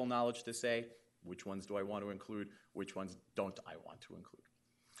biological knowledge to say, which ones do I want to include, which ones don't I want to include.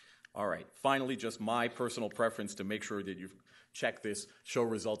 All right, finally, just my personal preference to make sure that you've checked this show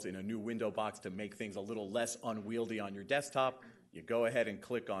results in a new window box to make things a little less unwieldy on your desktop. You go ahead and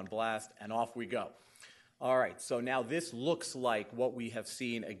click on Blast, and off we go. All right, so now this looks like what we have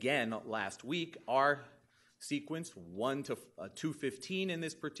seen again last week. Our sequence, 1 to 215 in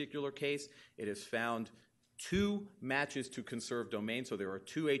this particular case, it has found 2 matches to conserved domain, so there are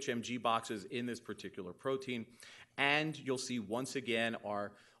 2 HMG boxes in this particular protein. And you'll see once again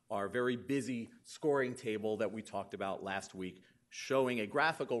our very busy scoring table that we talked about last week, showing a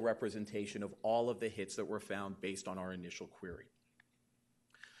graphical representation of all of the hits that were found based on our initial query.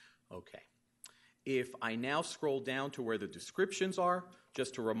 Okay. If I now scroll down to where the descriptions are,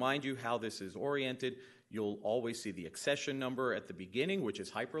 just to remind you how this is oriented, you'll always see the accession number at the beginning, which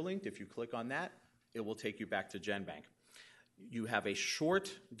is hyperlinked. If you click on that, it will take you back to GenBank. You have a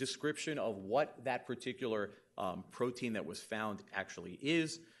short description of what that particular protein that was found actually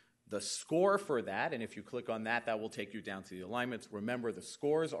is, the score for that, and if you click on that, that will take you down to the alignments. Remember, the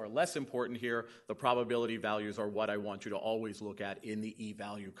scores are less important here. The probability values are what I want you to always look at in the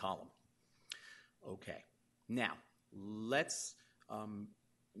E-value column. Okay, now let's,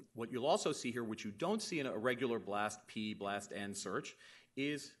 what you'll also see here, which you don't see in a regular BLAST P, BLAST N search,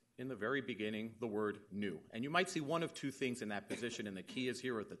 is in the very beginning, the word new. And you might see one of two things in that position, and the key is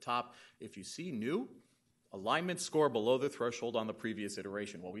here at the top. If you see new, alignment score below the threshold on the previous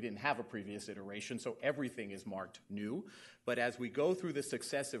iteration. Well, we didn't have a previous iteration, so everything is marked new. But as we go through the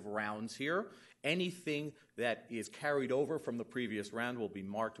successive rounds here, anything that is carried over from the previous round will be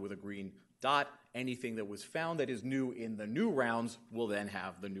marked with a green dot. Anything that was found that is new in the new rounds will then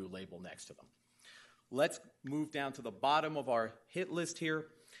have the new label next to them. Let's move down to the bottom of our hit list here.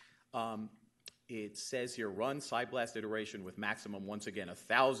 It says here, run SciBlast iteration with maximum, once again,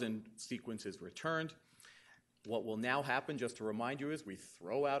 1,000 sequences returned. What will now happen, just to remind you, is we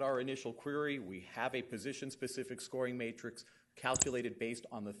throw out our initial query. We have a position-specific scoring matrix calculated based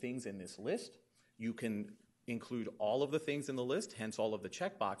on the things in this list. You can include all of the things in the list, hence all of the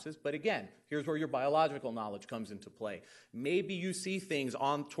checkboxes. But again, here's where your biological knowledge comes into play. Maybe you see things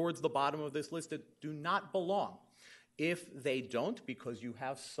towards the bottom of this list that do not belong. If they don't, because you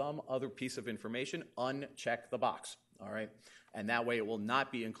have some other piece of information, uncheck the box, all right? And that way it will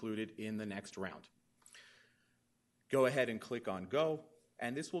not be included in the next round. Go ahead and click on Go,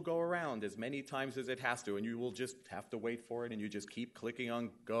 and this will go around as many times as it has to, and you will just have to wait for it, and you just keep clicking on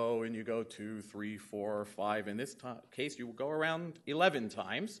Go, and you go 2, 3, 4, 5. In this case, you will go around 11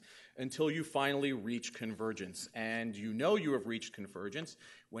 times until you finally reach convergence. And you know you have reached convergence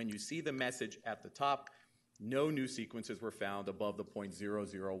when you see the message at the top, no new sequences were found above the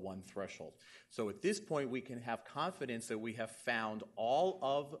 0.001 threshold. So at this point, we can have confidence that we have found all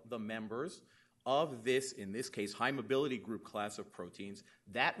of the members of this, in this case, high mobility group class of proteins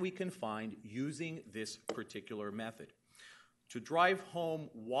that we can find using this particular method. To drive home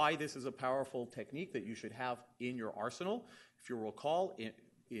why this is a powerful technique that you should have in your arsenal, if you recall,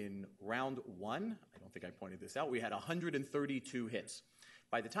 in round 1, I don't think I pointed this out, we had 132 hits.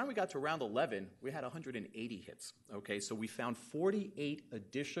 By the time we got to round 11, we had 180 hits. Okay, so we found 48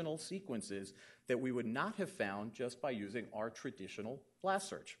 additional sequences that we would not have found just by using our traditional blast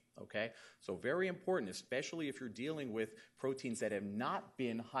search. Okay, so very important, especially if you're dealing with proteins that have not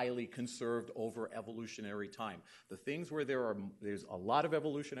been highly conserved over evolutionary time. The things where there's a lot of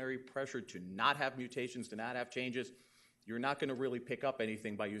evolutionary pressure to not have mutations, to not have changes, you're not going to really pick up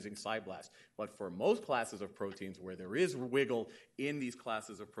anything by using SciBlast. But for most classes of proteins where there is wiggle in these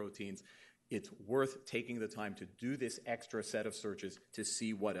classes of proteins, it's worth taking the time to do this extra set of searches to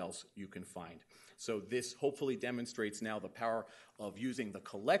see what else you can find. So this hopefully demonstrates now the power of using the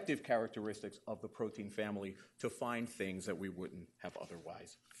collective characteristics of the protein family to find things that we wouldn't have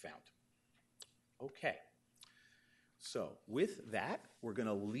otherwise found. Okay. So with that, we're going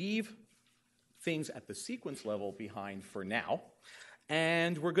to leave things at the sequence level behind for now,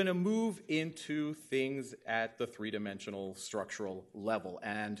 and we're going to move into things at the three-dimensional structural level.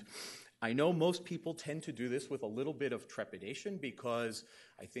 And I know most people tend to do this with a little bit of trepidation because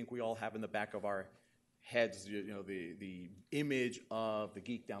I think we all have in the back of our heads, the image of the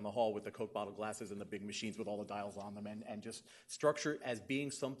geek down the hall with the Coke bottle glasses and the big machines with all the dials on them, and just structure as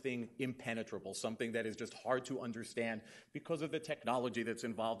being something impenetrable, something that is just hard to understand because of the technology that's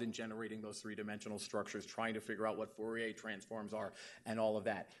involved in generating those three-dimensional structures, trying to figure out what Fourier transforms are, and all of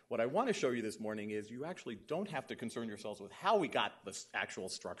that. What I want to show you this morning is you actually don't have to concern yourselves with how we got the actual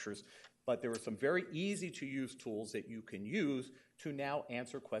structures, but there are some very easy-to-use tools that you can use to now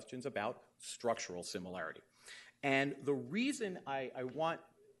answer questions about structural similarity. And the reason I want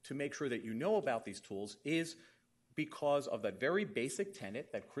to make sure that you know about these tools is because of that very basic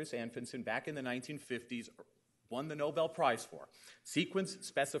tenet that Chris Anfinsen back in the 1950s won the Nobel Prize for. Sequence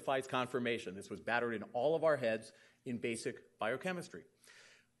specifies conformation. This was battered in all of our heads in basic biochemistry.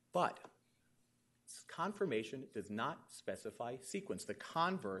 But conformation does not specify sequence. The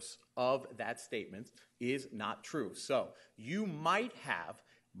converse of that statement is not true. So you might have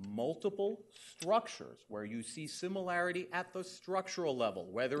multiple structures where you see similarity at the structural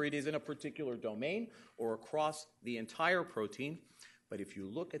level, whether it is in a particular domain or across the entire protein. But if you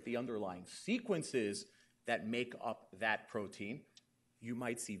look at the underlying sequences that make up that protein, you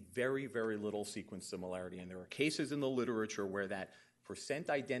might see very, very little sequence similarity. And there are cases in the literature where that percent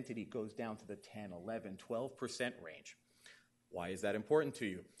identity goes down to the 10, 11, 12% range. Why is that important to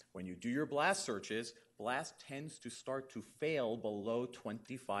you? When you do your BLAST searches, BLAST tends to start to fail below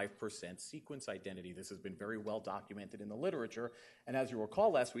 25% sequence identity. This has been very well documented in the literature. And as you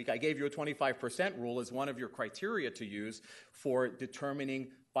recall last week, I gave you a 25% rule as one of your criteria to use for determining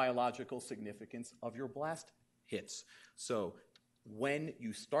biological significance of your BLAST hits. So when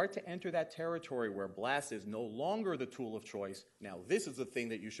you start to enter that territory where BLAST is no longer the tool of choice, now this is the thing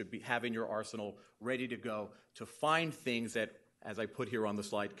that you should have in your arsenal ready to go to find things that, as I put here on the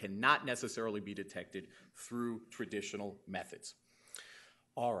slide, cannot necessarily be detected through traditional methods.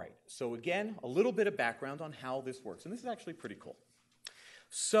 All right, so again, a little bit of background on how this works, and this is actually pretty cool.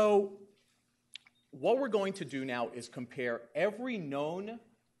 So what we're going to do now is compare every known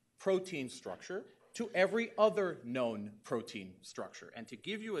protein structure to every other known protein structure. And to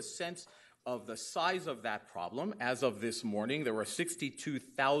give you a sense of the size of that problem, as of this morning, there were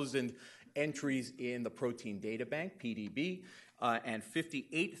 62,000 entries in the Protein Data Bank, PDB, and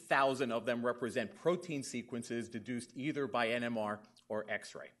 58,000 of them represent protein sequences deduced either by NMR or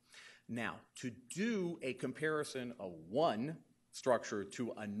X-ray. Now, to do a comparison of one structure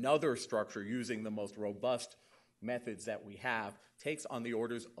to another structure using the most robust methods that we have takes on the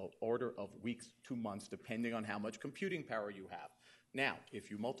order of weeks to months, depending on how much computing power you have. Now, if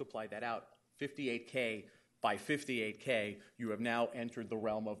you multiply that out, 58K by 58K, you have now entered the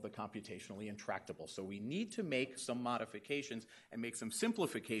realm of the computationally intractable. So we need to make some modifications and make some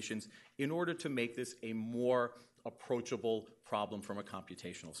simplifications in order to make this a more approachable problem from a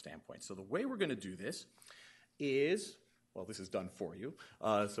computational standpoint. So the way we're going to do this is, well, this is done for you,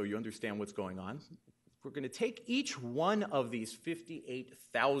 so you understand what's going on. We're going to take each one of these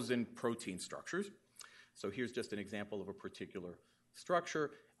 58,000 protein structures. So here's just an example of a particular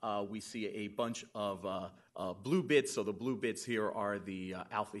structure. We see a bunch of blue bits. So the blue bits here are the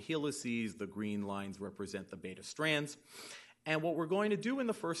alpha helices. The green lines represent the beta strands. And what we're going to do in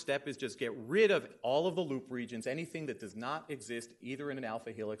the first step is just get rid of all of the loop regions, anything that does not exist either in an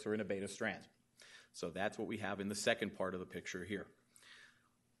alpha helix or in a beta strand. So that's what we have in the second part of the picture here.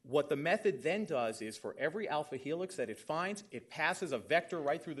 What the method then does is for every alpha helix that it finds, it passes a vector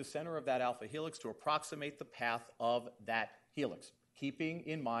right through the center of that alpha helix to approximate the path of that helix, keeping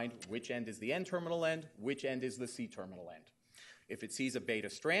in mind which end is the N-terminal end, which end is the C-terminal end. If it sees a beta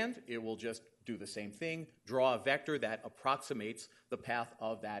strand, it will just do the same thing, draw a vector that approximates the path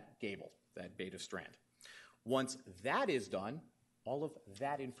of that gable, that beta strand. Once that is done, all of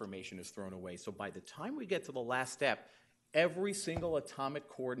that information is thrown away. So by the time we get to the last step, every single atomic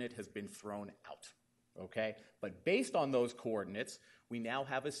coordinate has been thrown out, okay? But based on those coordinates, we now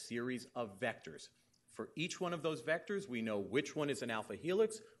have a series of vectors. For each one of those vectors, we know which one is an alpha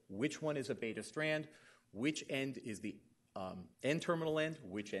helix, which one is a beta strand, which end is the N-terminal end,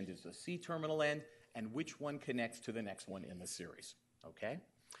 which end is the C-terminal end, and which one connects to the next one in the series, okay?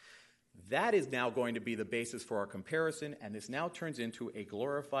 That is now going to be the basis for our comparison, and this now turns into a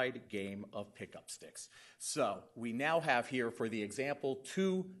glorified game of pickup sticks. So we now have here, for the example,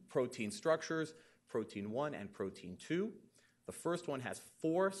 two protein structures, protein 1 and protein 2. The first one has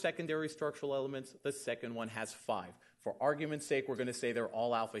 4 secondary structural elements. The second one has 5. For argument's sake, we're going to say they're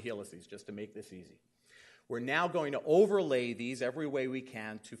all alpha helices, just to make this easy. We're now going to overlay these every way we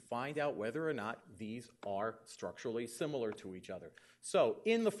can to find out whether or not these are structurally similar to each other. So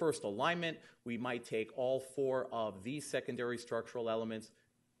in the first alignment, we might take all 4 of these secondary structural elements,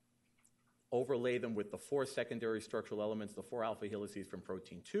 overlay them with the 4 secondary structural elements, the 4 alpha helices from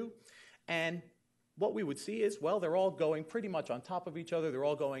protein 2, and what we would see is, well, they're all going pretty much on top of each other. They're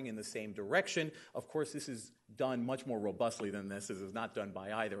all going in the same direction. Of course, this is done much more robustly than this. This is not done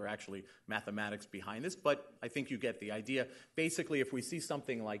by either, actually, mathematics behind this, but I think you get the idea. Basically, if we see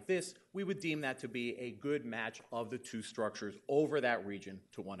something like this, we would deem that to be a good match of the two structures over that region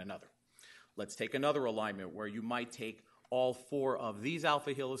to one another. Let's take another alignment where you might take all 4 of these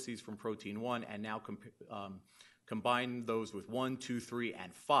alpha helices from protein 1 and now combine those with 1, 2, 3,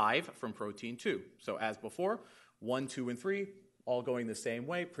 and 5 from protein 2. So as before, 1, 2, and 3 all going the same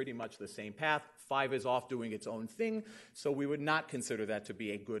way, pretty much the same path. 5 is off doing its own thing, so we would not consider that to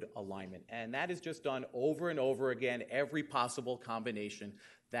be a good alignment. And that is just done over and over again, every possible combination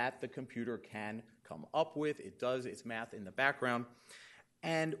that the computer can come up with. It does its math in the background.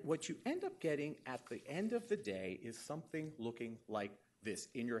 And what you end up getting at the end of the day is something looking like this.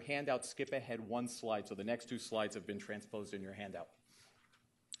 In your handout, skip ahead 1 slide, so the next 2 slides have been transposed in your handout.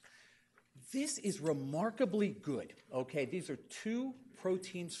 This is remarkably good, okay? These are 2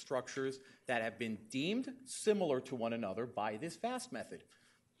 protein structures that have been deemed similar to one another by this VAST method.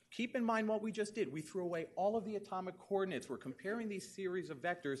 Keep in mind what we just did. We threw away all of the atomic coordinates. We're comparing these series of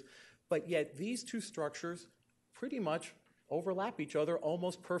vectors, but yet these 2 structures pretty much overlap each other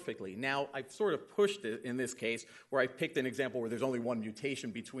almost perfectly. Now, I've sort of pushed it in this case where I picked an example where there's only 1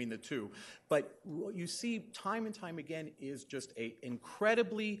 mutation between the 2. But what you see time and time again is just an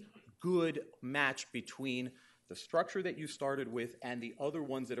incredibly good match between the structure that you started with and the other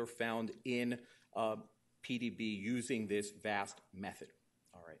ones that are found in PDB using this VAST method.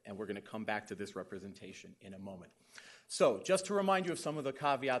 All right, and we're going to come back to this representation in a moment. So just to remind you of some of the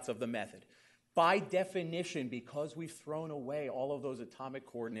caveats of the method. By definition, because we've thrown away all of those atomic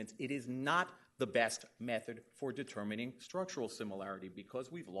coordinates, it is not the best method for determining structural similarity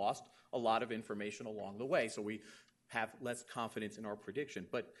because we've lost a lot of information along the way, so we have less confidence in our prediction.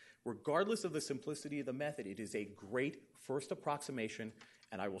 But regardless of the simplicity of the method, it is a great first approximation,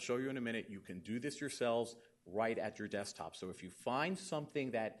 and I will show you in a minute. You can do this yourselves right at your desktop. So if you find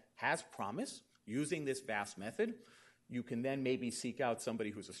something that has promise using this VAST method, you can then maybe seek out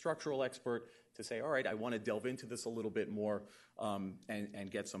somebody who's a structural expert to say, all right, I want to delve into this a little bit more and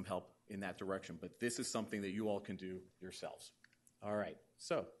get some help in that direction. But this is something that you all can do yourselves. All right,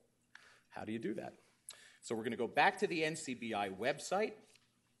 so how do you do that? So we're going to go back to the NCBI website.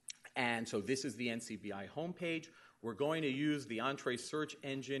 And so this is the NCBI homepage. We're going to use the Entree search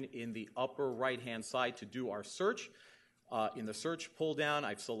engine in the upper right-hand side to do our search. In the search pull-down,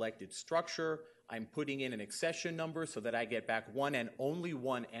 I've selected structure. I'm putting in an accession number so that I get back one and only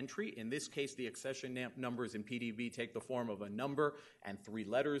one entry. In this case, the accession numbers in PDB take the form of a number and 3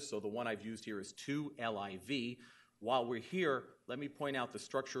 letters, so the one I've used here is 2LIV. While we're here, let me point out the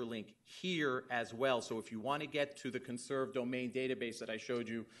structure link here as well. So if you want to get to the conserved domain database that I showed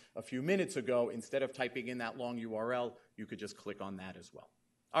you a few minutes ago, instead of typing in that long URL, you could just click on that as well.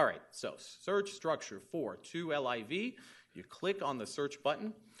 All right, so search structure for 2LIV. You click on the search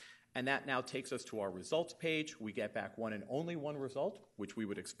button, and that now takes us to our results page. We get back one and only one result, which we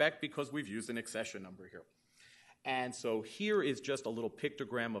would expect because we've used an accession number here. And so here is just a little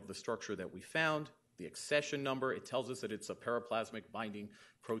pictogram of the structure that we found. The accession number, it tells us that it's a paraplasmic binding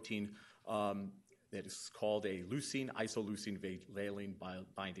protein that is called a leucine isoleucine valine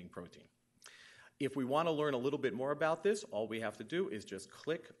binding protein. If we want to learn a little bit more about this, all we have to do is just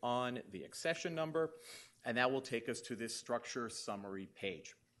click on the accession number, and that will take us to this structure summary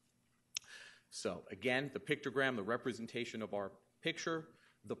page. So again, the pictogram, the representation of our picture,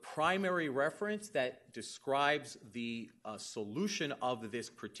 the primary reference that describes the solution of this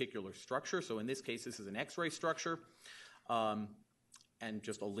particular structure. So in this case, this is an X-ray structure. And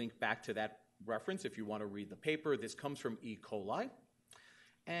just a link back to that reference if you want to read the paper. This comes from E. coli.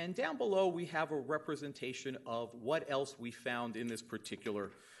 And down below, we have a representation of what else we found in this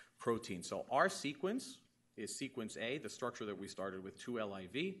particular protein. So our sequence is sequence A, the structure that we started with,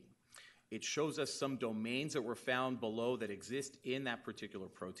 2LIV. It shows us some domains that were found below that exist in that particular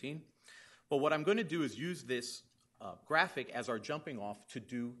protein. But what I'm going to do is use this graphic as our jumping off to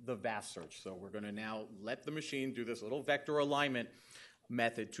do the VAST search. So we're going to now let the machine do this little vector alignment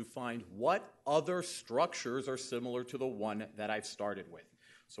method to find what other structures are similar to the one that I've started with.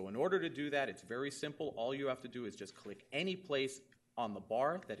 So in order to do that, it's very simple. All you have to do is just click any place on the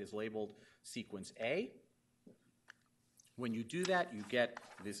bar that is labeled sequence A. When you do that, you get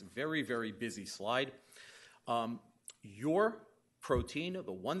this very, very busy slide. Your protein,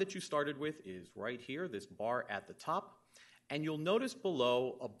 the one that you started with, is right here, this bar at the top. And you'll notice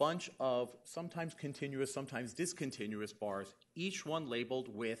below a bunch of sometimes continuous, sometimes discontinuous bars, each one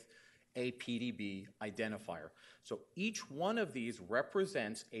labeled with a PDB identifier. So each one of these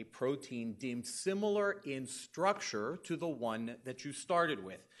represents a protein deemed similar in structure to the one that you started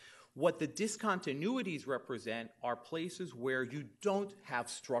with. What the discontinuities represent are places where you don't have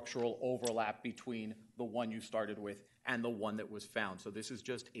structural overlap between the one you started with and the one that was found. So this is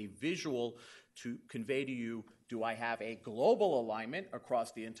just a visual to convey to you, do I have a global alignment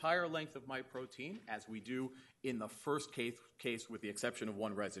across the entire length of my protein, as we do in the first case with the exception of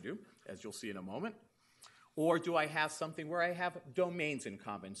one residue, as you'll see in a moment, or do I have something where I have domains in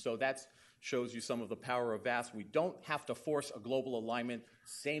common? So that shows you some of the power of VAST. We don't have to force a global alignment.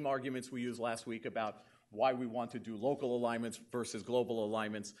 Same arguments we used last week about why we want to do local alignments versus global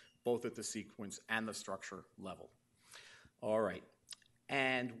alignments, both at the sequence and the structure level. All right.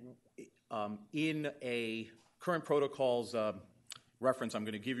 And in a current protocols reference I'm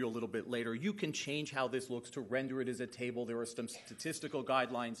going to give you a little bit later, you can change how this looks to render it as a table. There are some statistical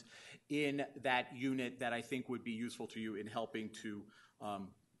guidelines in that unit that I think would be useful to you in helping to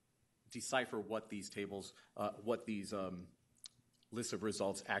decipher what these tables, lists of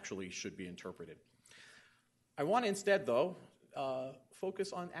results actually should be interpreted. I want to instead, though,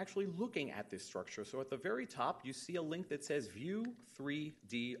 focus on actually looking at this structure. So at the very top, you see a link that says View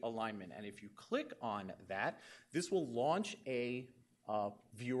 3D Alignment. And if you click on that, this will launch a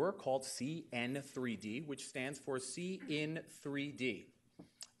viewer called CN3D, which stands for See in 3D.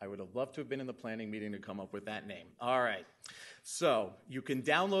 I would have loved to have been in the planning meeting to come up with that name. All right. So you can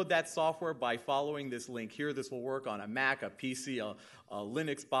download that software by following this link here. This will work on a Mac, a PC, a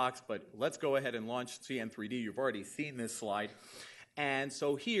Linux box, but let's go ahead and launch CN3D. You've already seen this slide. And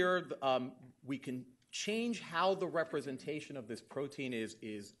so here we can change how the representation of this protein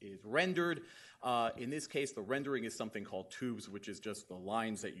is rendered. In this case, the rendering is something called tubes, which is just the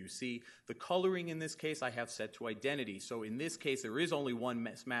lines that you see. The coloring in this case I have set to identity. So in this case, there is only one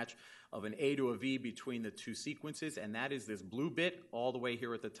mismatch of an A to a V between the two sequences, and that is this blue bit all the way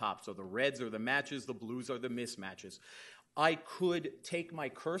here at the top. So the reds are the matches, the blues are the mismatches. I could take my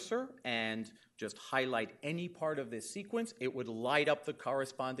cursor and just highlight any part of this sequence. It would light up the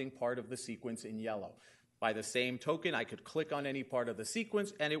corresponding part of the sequence in yellow. By the same token, I could click on any part of the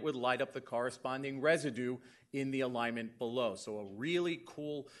sequence, and it would light up the corresponding residue in the alignment below. So a really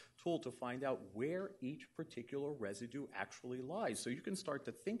cool tool to find out where each particular residue actually lies. So you can start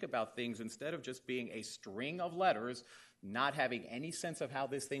to think about things instead of just being a string of letters, not having any sense of how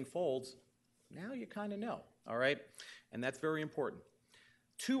this thing folds. Now you kind of know, all right? And that's very important.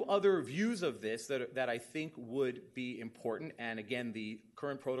 Two other views of this that I think would be important, and again, the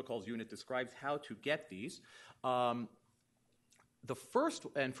current protocols unit describes how to get these. The first,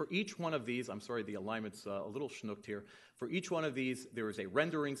 and for each one of these, I'm sorry, the alignment's a little schnooked here. For each one of these, there is a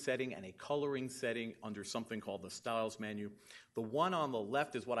rendering setting and a coloring setting under something called the styles menu. The one on the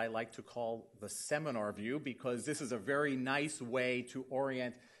left is what I like to call the seminar view, because this is a very nice way to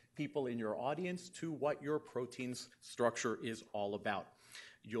orient people in your audience to what your protein's structure is all about.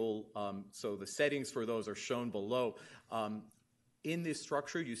 So the settings for those are shown below. In this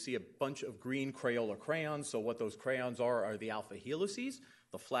structure, you see a bunch of green Crayola crayons. So what those crayons are the alpha helices.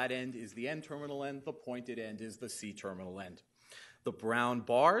 The flat end is the N-terminal end. The pointed end is the C-terminal end. The brown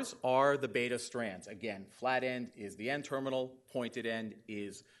bars are the beta strands. Again, flat end is the N-terminal. Pointed end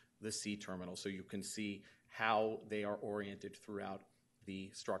is the C-terminal. So you can see how they are oriented throughout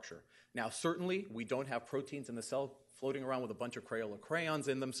the structure. Now, certainly, we don't have proteins in the cell floating around with a bunch of Crayola crayons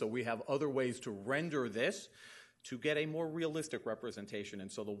in them, so we have other ways to render this to get a more realistic representation.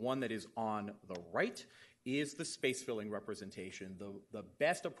 And so the one that is on the right is the space-filling representation, the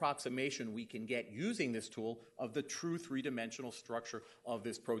best approximation we can get using this tool of the true three-dimensional structure of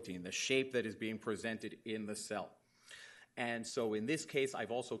this protein, the shape that is being presented in the cell. And so in this case,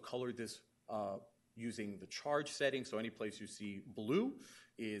 I've also colored this using the charge setting. So any place you see blue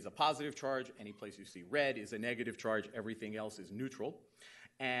is a positive charge. Any place you see red is a negative charge. Everything else is neutral.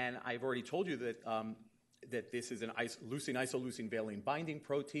 And I've already told you that that this is an leucine-isoleucine valine binding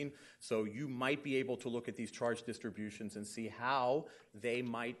protein, so you might be able to look at these charge distributions and see how they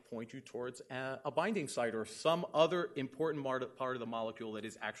might point you towards a binding site or some other important part of the molecule that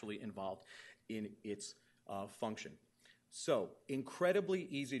is actually involved in its function. So, incredibly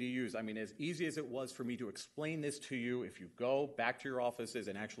easy to use. I mean, as easy as it was for me to explain this to you, if you go back to your offices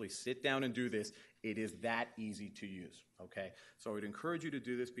and actually sit down and do this, it is that easy to use, okay? So I would encourage you to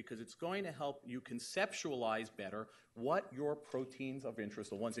do this because it's going to help you conceptualize better what your proteins of interest,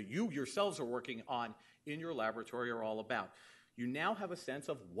 the ones that you yourselves are working on in your laboratory, are all about. You now have a sense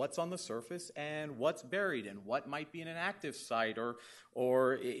of what's on the surface and what's buried and what might be in an active site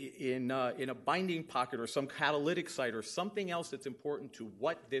or in a binding pocket or some catalytic site or something else that's important to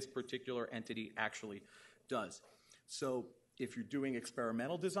what this particular entity actually does. So if you're doing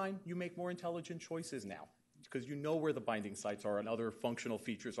experimental design, you make more intelligent choices now because you know where the binding sites are and other functional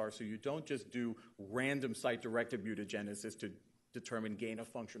features are, so you don't just do random site-directed mutagenesis to determine gain of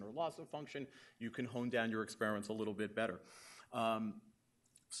function or loss of function. You can hone down your experiments a little bit better.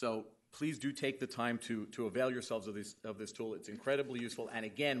 So please do take the time to avail yourselves of this tool. It's incredibly useful, and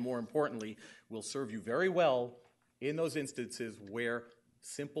again, more importantly, will serve you very well in those instances where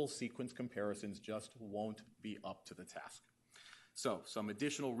simple sequence comparisons just won't be up to the task. So some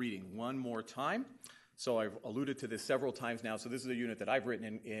additional reading one more time. So I've alluded to this several times now. So this is a unit that I've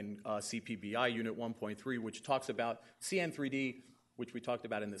written in CPBI Unit 1.3, which talks about CN3D, which we talked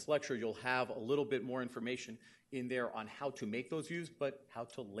about in this lecture. You'll have a little bit more information in there on how to make those views, but how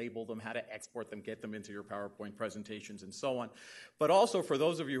to label them, how to export them, get them into your PowerPoint presentations, and so on. But also, for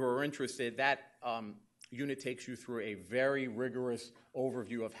those of you who are interested, that unit takes you through a very rigorous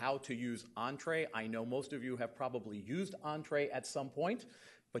overview of how to use Entrez. I know most of you have probably used Entrez at some point,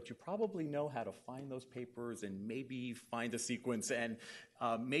 but you probably know how to find those papers and maybe find a sequence and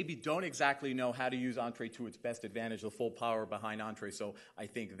maybe don't exactly know how to use Entrez to its best advantage, the full power behind Entrez. So I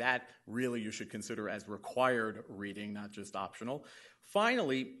think that really you should consider as required reading, not just optional.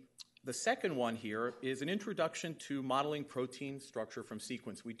 Finally, the second one here is an introduction to modeling protein structure from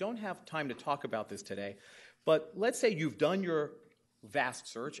sequence. We don't have time to talk about this today, but let's say you've done your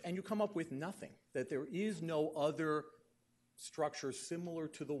vast search and you come up with nothing, that there is no other structure similar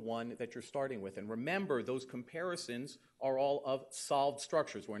to the one that you're starting with. And remember, those comparisons are all of solved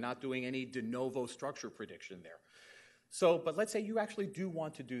structures. We're not doing any de novo structure prediction there. But let's say you actually do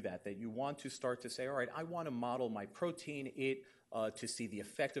want to do that you want to start to say, all right, I want to model my protein, to see the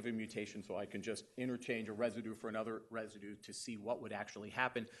effect of a mutation, so I can just interchange a residue for another residue to see what would actually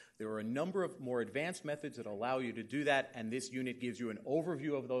happen. There are a number of more advanced methods that allow you to do that, and this unit gives you an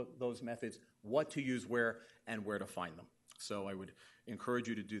overview of those methods, what to use where, and where to find them. So I would encourage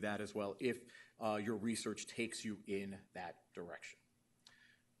you to do that as well if your research takes you in that direction.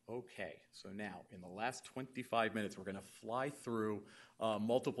 Okay, so now in the last 25 minutes, we're going to fly through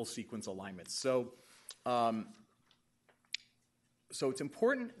multiple sequence alignments. So it's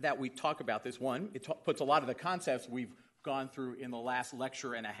important that we talk about this. One, it puts a lot of the concepts we've gone through in the last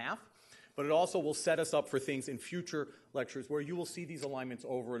lecture and a half, but it also will set us up for things in future lectures where you will see these alignments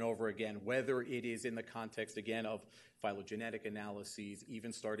over and over again, whether it is in the context, again, of phylogenetic analyses,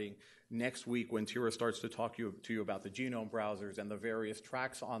 even starting next week when Tira starts to talk to you about the genome browsers and the various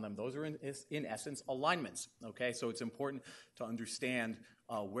tracks on them. Those are, in essence, alignments, okay? So it's important to understand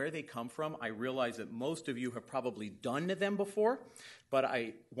where they come from. I realize that most of you have probably done them before, but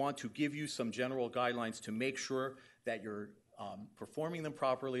I want to give you some general guidelines to make sure that you're performing them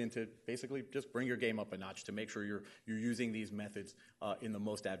properly and to basically just bring your game up a notch to make sure you're using these methods in the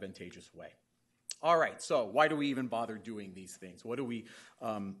most advantageous way. All right, so why do we even bother doing these things? What do we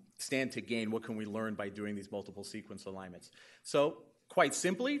stand to gain? What can we learn by doing these multiple sequence alignments? So quite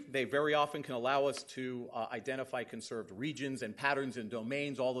simply, they very often can allow us to identify conserved regions and patterns and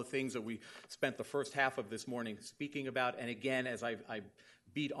domains, all the things that we spent the first half of this morning speaking about. And again, as I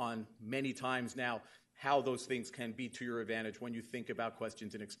beat on many times now, how those things can be to your advantage when you think about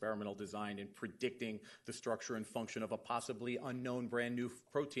questions in experimental design and predicting the structure and function of a possibly unknown brand new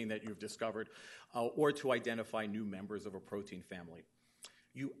protein that you've discovered, or to identify new members of a protein family.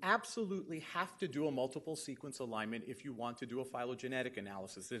 You absolutely have to do a multiple sequence alignment if you want to do a phylogenetic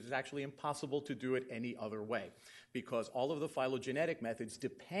analysis. It is actually impossible to do it any other way because all of the phylogenetic methods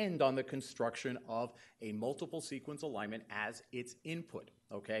depend on the construction of a multiple sequence alignment as its input.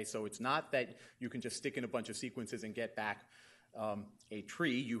 Okay, so it's not that you can just stick in a bunch of sequences and get back a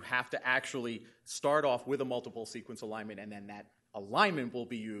tree. You have to actually start off with a multiple sequence alignment, and then that alignment will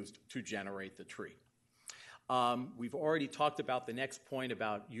be used to generate the tree. We've already talked about the next point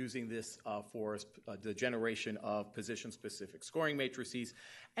about using this for the generation of position-specific scoring matrices.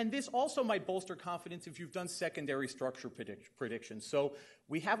 And this also might bolster confidence if you've done secondary structure predictions. So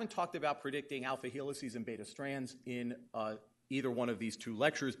we haven't talked about predicting alpha helices and beta strands in either one of these two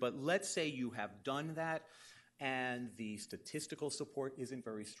lectures, but let's say you have done that and the statistical support isn't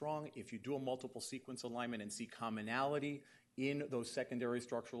very strong. If you do a multiple sequence alignment and see commonality in those secondary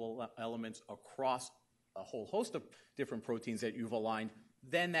structural elements across a whole host of different proteins that you've aligned,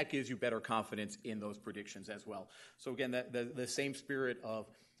 then that gives you better confidence in those predictions as well. So again, the same spirit of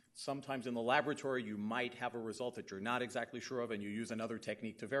sometimes in the laboratory you might have a result that you're not exactly sure of and you use another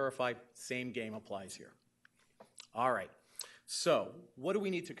technique to verify, same game applies here. All right, so what do we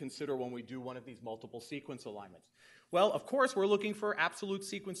need to consider when we do one of these multiple sequence alignments? Well, of course, we're looking for absolute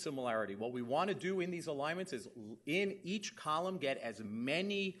sequence similarity. What we want to do in these alignments is in each column get as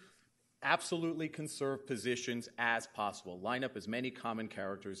many absolutely conserved positions as possible. Line up as many common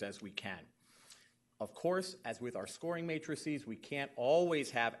characters as we can. Of course, as with our scoring matrices, we can't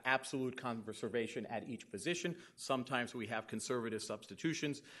always have absolute conservation at each position. Sometimes we have conservative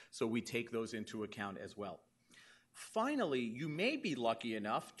substitutions, so we take those into account as well. Finally, you may be lucky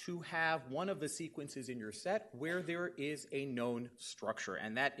enough to have one of the sequences in your set where there is a known structure,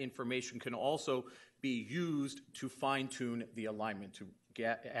 and that information can also be used to fine-tune the alignment, to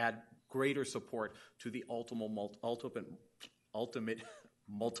add greater support to the ultimate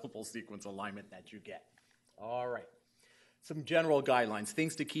multiple sequence alignment that you get. All right. Some general guidelines,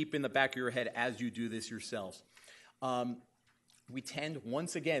 things to keep in the back of your head as you do this yourselves. We tend,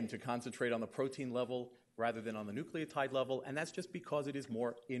 once again, to concentrate on the protein level rather than on the nucleotide level, and that's just because it is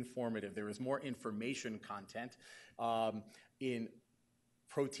more informative. There is more information content in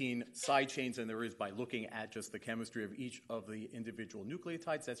protein side chains than there is by looking at just the chemistry of each of the individual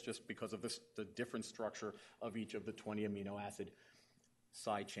nucleotides. That's just because of the different structure of each of the 20 amino acid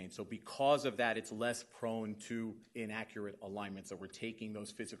side chains. So because of that, it's less prone to inaccurate alignments. So we're taking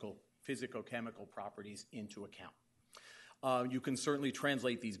those physicochemical properties into account. You can certainly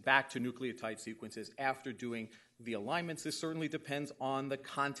translate these back to nucleotide sequences after doing the alignments. This certainly depends on the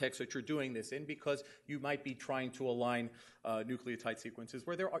context that you're doing this in, because you might be trying to align nucleotide sequences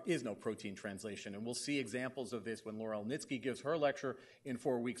where there is no protein translation. And we'll see examples of this when Laura Elnitsky gives her lecture in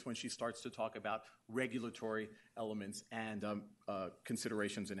 4 weeks when she starts to talk about regulatory elements and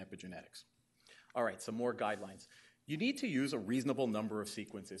considerations in epigenetics. All right, some more guidelines. you need to use a reasonable number of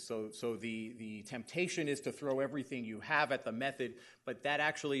sequences. So the temptation is to throw everything you have at the method, but that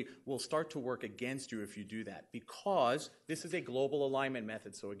actually will start to work against you if you do that, because this is a global alignment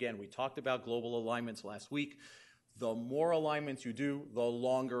method. So again, we talked about global alignments last week. The more alignments you do, the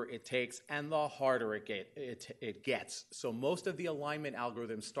longer it takes and the harder it gets. So most of the alignment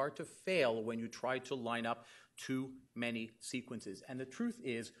algorithms start to fail when you try to line up too many sequences. And the truth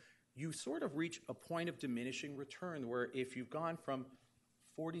is, you sort of reach a point of diminishing return where if you've gone from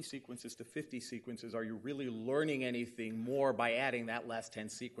 40 sequences to 50 sequences, are you really learning anything more by adding that last 10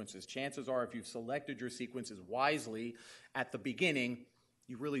 sequences? Chances are, if you've selected your sequences wisely at the beginning,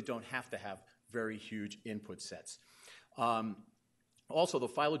 you really don't have to have very huge input sets. Also, the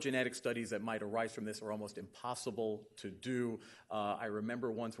phylogenetic studies that might arise from this are almost impossible to do. I remember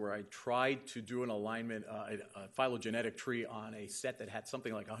once where I tried to do an alignment, a phylogenetic tree on a set that had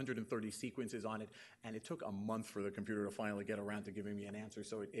something like 130 sequences on it, and it took a month for the computer to finally get around to giving me an answer.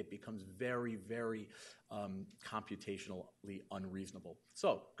 So it becomes very, very computationally unreasonable.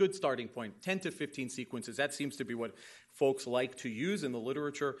 So, good starting point, 10 to 15 sequences. That seems to be what folks like to use in the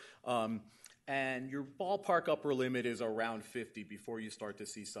literature. And your ballpark upper limit is around 50 before you start to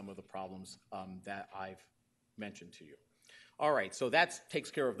see some of the problems that I've mentioned to you. All right, so that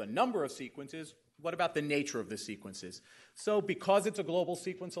takes care of the number of sequences. What about the nature of the sequences? So because it's a global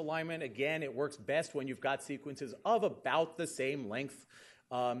sequence alignment, again, it works best when you've got sequences of about the same length.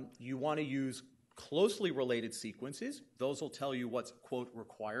 You want to use closely related sequences. Those will tell you what's, quote,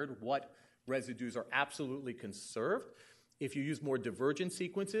 required, what residues are absolutely conserved. If you use more divergent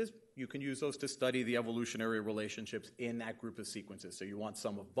sequences, you can use those to study the evolutionary relationships in that group of sequences. So you want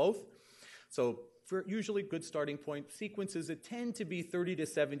some of both. So for usually good starting point, sequences that tend to be 30 to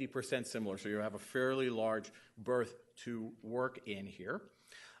 70% similar. So you have a fairly large berth to work in here.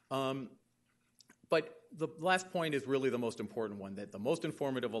 But the last point is really the most important one, that the most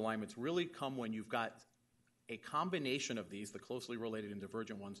informative alignments really come when you've got a combination of these, the closely related and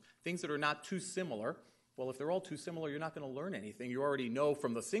divergent ones, things that are not too similar. Well, if they're all too similar, you're not going to learn anything. You already know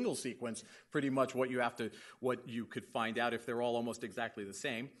from the single sequence pretty much what you could find out if they're all almost exactly the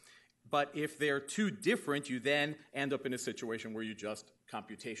same. But if they're too different, you then end up in a situation where you just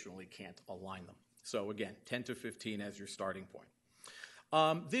computationally can't align them. So again, 10 to 15 as your starting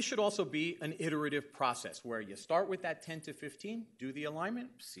point. This should also be an iterative process where you start with that 10 to 15, do the alignment,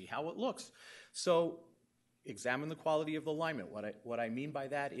 see how it looks. So examine the quality of the alignment. What I mean by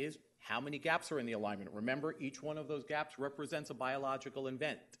that is how many gaps are in the alignment. Remember, each one of those gaps represents a biological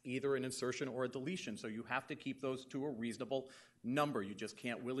event, either an insertion or a deletion. So you have to keep those to a reasonable number. You just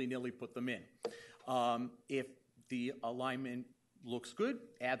can't willy-nilly put them in. If the alignment looks good,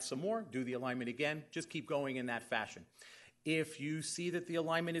 add some more, do the alignment again. Just keep going in that fashion. If you see that the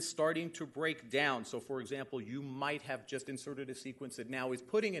alignment is starting to break down, so for example, you might have just inserted a sequence that now is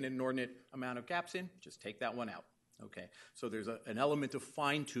putting an inordinate amount of gaps in, just take that one out. Okay, so there's an element of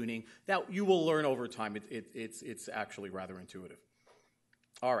fine-tuning that you will learn over time. It's actually rather intuitive.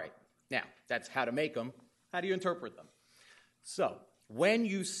 All right, now that's how to make them. How do you interpret them? So when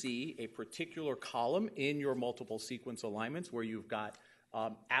you see a particular column in your multiple sequence alignments where you've got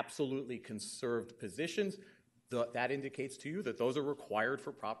absolutely conserved positions, that indicates to you that those are required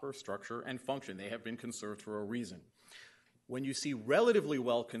for proper structure and function. They have been conserved for a reason. When you see relatively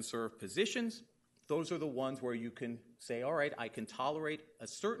well-conserved positions, those are the ones where you can say, all right, I can tolerate a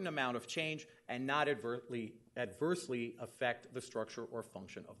certain amount of change and not adversely affect the structure or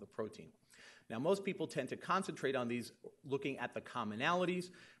function of the protein. Now, most people tend to concentrate on these looking at the commonalities,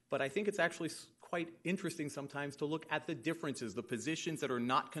 but I think it's actually quite interesting sometimes to look at the differences, the positions that are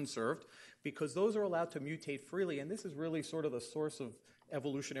not conserved, because those are allowed to mutate freely, and this is really sort of the source of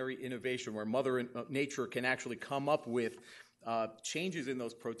evolutionary innovation, where Mother Nature can actually come up with changes in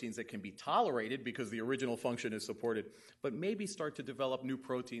those proteins that can be tolerated because the original function is supported, but maybe start to develop new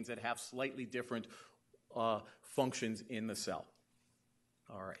proteins that have slightly different functions in the cell.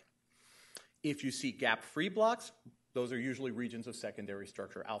 All right. If you see gap-free blocks, those are usually regions of secondary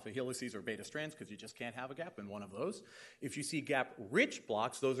structure, alpha helices or beta strands, because you just can't have a gap in one of those. If you see gap-rich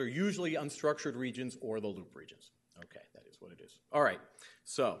blocks, those are usually unstructured regions or the loop regions. Okay, that is what it is. All right,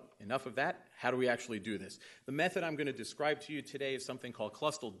 so enough of that. How do we actually do this? The method I'm going to describe to you today is something called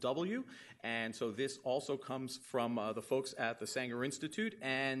Clustal W, and so this also comes from the folks at the Sanger Institute,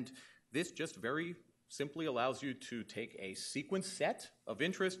 and this just very simply allows you to take a sequence set of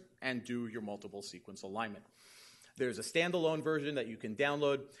interest and do your multiple sequence alignment. There's a standalone version that you can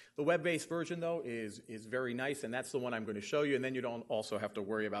download. The web-based version, though, is very nice, and that's the one I'm going to show you, and then you don't also have to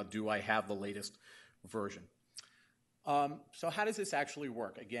worry about, do I have the latest version? So how does this actually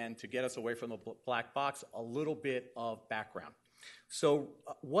work? Again, to get us away from the black box, a little bit of background. So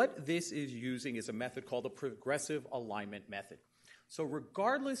what this is using is a method called the progressive alignment method. So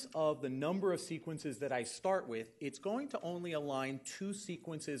regardless of the number of sequences that I start with, it's going to only align 2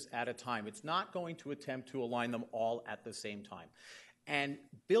 sequences at a time. It's not going to attempt to align them all at the same time. And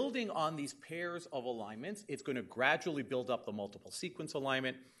building on these pairs of alignments, it's going to gradually build up the multiple sequence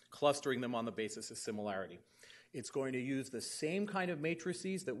alignment, clustering them on the basis of similarity. It's going to use the same kind of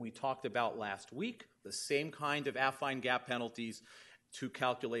matrices that we talked about last week, the same kind of affine gap penalties to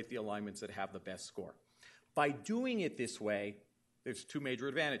calculate the alignments that have the best score. By doing it this way, there's 2 major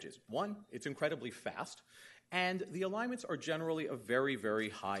advantages. One, it's incredibly fast, and the alignments are generally of very, very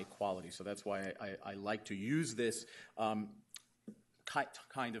high quality. So that's why I like to use this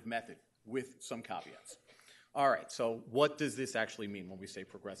kind of method with some caveats. All right, so what does this actually mean when we say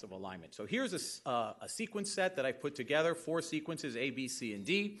progressive alignment? So here's a sequence set that I put together, 4 sequences, A, B, C, and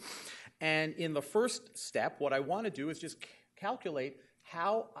D. And in the first step, what I want to do is just calculate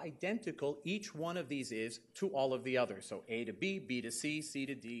how identical each one of these is to all of the others. So A to B, B to C, C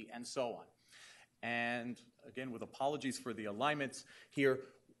to D, and so on. And again, with apologies for the alignments here,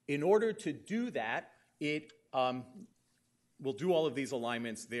 in order to do that, we'll do all of these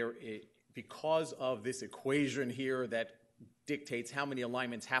alignments there because of this equation here that dictates how many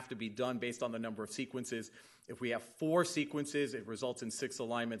alignments have to be done based on the number of sequences. If we have 4 sequences, it results in 6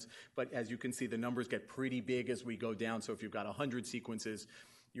 alignments. But as you can see, the numbers get pretty big as we go down. So if you've got 100 sequences,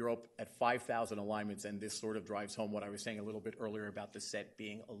 you're up at 5,000 alignments. And this sort of drives home what I was saying a little bit earlier about the set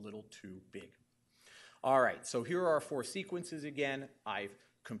being a little too big. All right, so here are our 4 sequences again. I've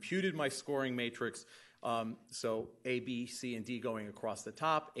computed my scoring matrix. So A, B, C, and D going across the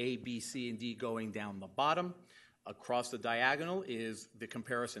top, A, B, C, and D going down the bottom. Across the diagonal is the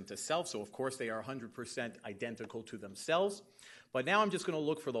comparison to self. So, of course, they are 100% identical to themselves. But now I'm just going to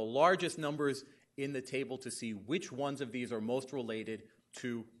look for the largest numbers in the table to see which ones of these are most related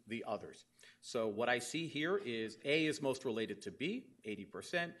to the others. So what I see here is A is most related to B,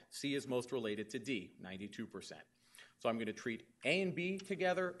 80%. C is most related to D, 92%. So I'm going to treat A and B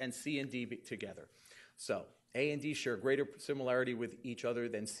together and C and D together. So A and D share greater similarity with each other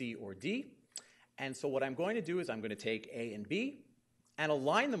than C or D. And so what I'm going to do is I'm going to take A and B and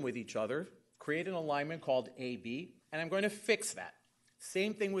align them with each other, create an alignment called AB, and I'm going to fix that.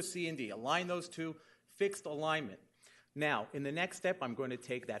 Same thing with C and D. Align those 2, fixed alignment. Now, in the next step, I'm going to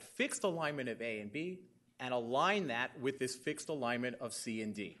take that fixed alignment of A and B and align that with this fixed alignment of C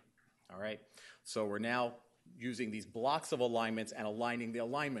and D. All right? So we're now using these blocks of alignments and aligning the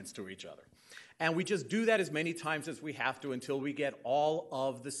alignments to each other. And we just do that as many times as we have to until we get all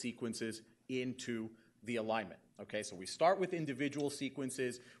of the sequences into the alignment. Okay, so we start with individual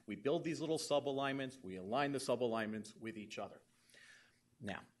sequences, we build these little sub-alignments, we align the sub-alignments with each other.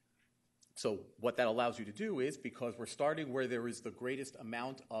 Now, so what that allows you to do is, because we're starting where there is the greatest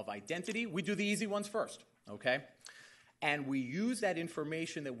amount of identity, we do the easy ones first, okay? And we use that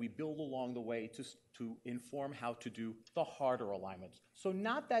information that we build along the way to inform how to do the harder alignments. So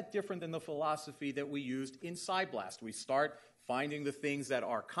not that different than the philosophy that we used in SciBlast. We start finding the things that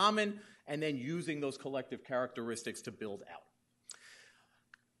are common and then using those collective characteristics to build out.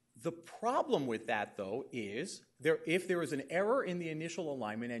 The problem with that, though, is if there is an error in the initial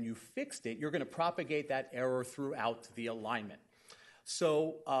alignment and you fixed it, you're going to propagate that error throughout the alignment.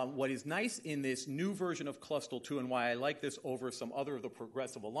 So what is nice in this new version of Clustal 2, and why I like this over some other of the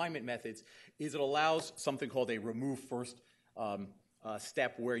progressive alignment methods, is it allows something called a remove first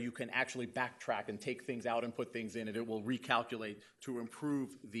step, where you can actually backtrack and take things out and put things in, and it will recalculate to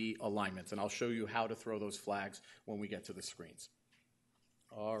improve the alignments. And I'll show you how to throw those flags when we get to the screens.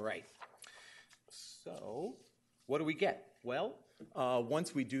 All right. So what do we get? Well,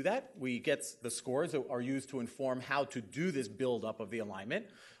 once we do that, we get the scores that are used to inform how to do this build-up of the alignment.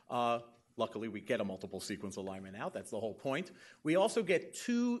 Luckily, we get a multiple sequence alignment out. That's the whole point. We also get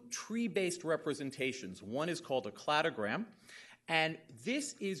 2 tree-based representations. One is called a cladogram, and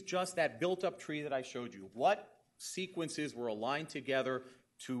this is just that built-up tree that I showed you. What sequences were aligned together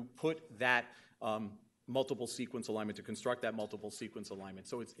to put that multiple sequence alignment, to construct that multiple sequence alignment.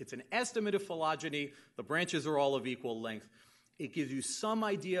 So it's an estimate of phylogeny. The branches are all of equal length. It gives you some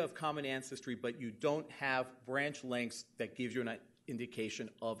idea of common ancestry, but you don't have branch lengths that gives you an indication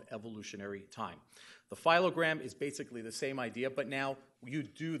of evolutionary time. The phylogram is basically the same idea, but now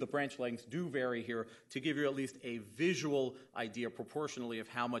the branch lengths do vary here to give you at least a visual idea proportionally of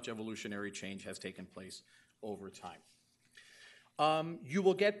how much evolutionary change has taken place over time. You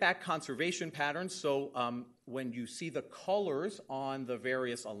will get back conservation patterns. So when you see the colors on the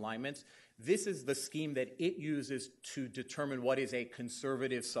various alignments, This is the scheme that it uses to determine what is a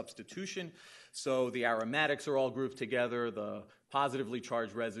conservative substitution. So the aromatics are all grouped together, the positively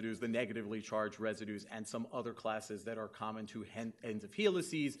charged residues, the negatively charged residues, and some other classes that are common to ends of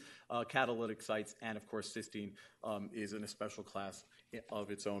helices, catalytic sites, and of course cysteine is in a special class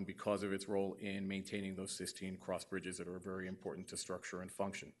of its own because of its role in maintaining those cysteine cross bridges that are very important to structure and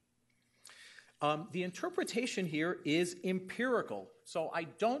function. The interpretation here is empirical. So I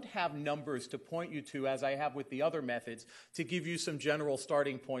don't have numbers to point you to, as I have with the other methods, to give you some general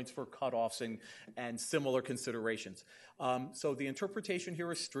starting points for cutoffs and similar considerations. So the interpretation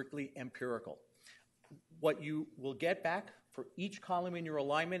here is strictly empirical. What you will get back for each column in your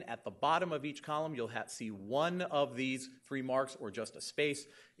alignment, at the bottom of each column, you'll see one of these 3 marks or just a space.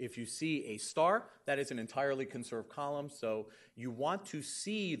 If you see a star, that is an entirely conserved column. So you want to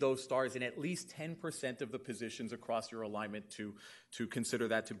see those stars in at least 10% of the positions across your alignment to consider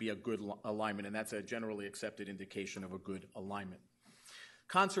that to be a good alignment. And that's a generally accepted indication of a good alignment.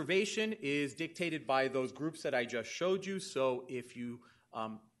 Conservation is dictated by those groups that I just showed you. So if you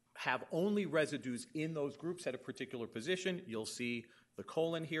have only residues in those groups at a particular position, you'll see the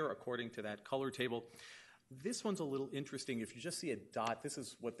colon here according to that color table. This one's a little interesting. If you just see a dot, this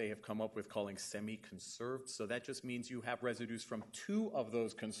is what they have come up with calling semi-conserved. So that just means you have residues from 2 of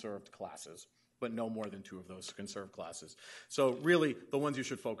those conserved classes, but no more than 2 of those conserved classes. So really, the ones you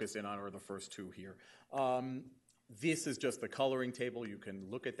should focus in on are the first 2 here. This is just the coloring table. You can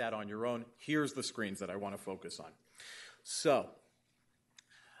look at that on your own. Here's the screens that I want to focus on. So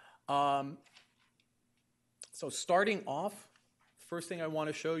starting off, first thing I want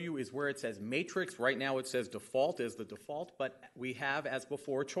to show you is where it says matrix. Right now it says default as the default, but we have, as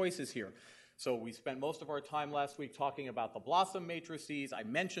before, choices here. So we spent most of our time last week talking about the BLOSSOM matrices. I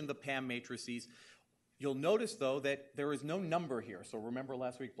mentioned the PAM matrices. You'll notice, though, that there is no number here. So remember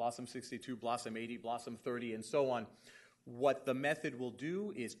last week, BLOSSOM 62, BLOSSOM 80, BLOSSOM 30, and so on. What the method will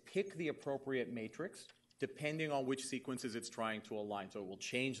do is pick the appropriate matrix, depending on which sequences it's trying to align. So it will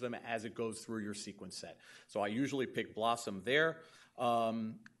change them as it goes through your sequence set. So I usually pick BLOSSOM there.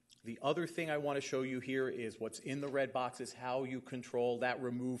 The other thing I want to show you here is what's in the red box is how you control that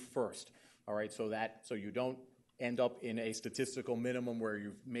remove first. All right, so you don't end up in a statistical minimum where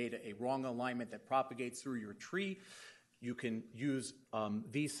you've made a wrong alignment that propagates through your tree. You can use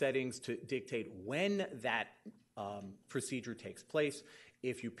these settings to dictate when that procedure takes place.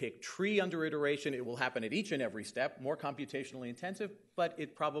 If you pick tree under iteration, it will happen at each and every step, more computationally intensive, but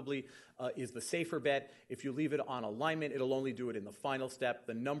it probably is the safer bet. If you leave it on alignment, it'll only do it in the final step.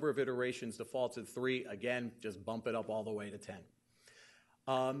 The number of iterations defaults at 3. Again, just bump it up all the way to 10.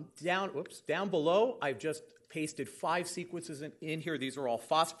 Down below, I've just pasted 5 sequences in here. These are all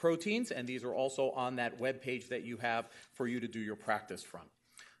phos proteins, and these are also on that web page that you have for you to do your practice from.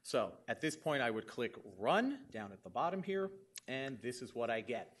 So at this point, I would click Run down at the bottom here, and this is what I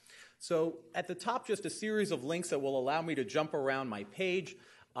get. So at the top, just a series of links that will allow me to jump around my page.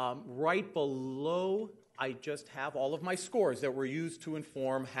 Right below, I just have all of my scores that were used to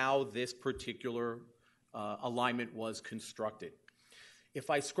inform how this particular alignment was constructed. If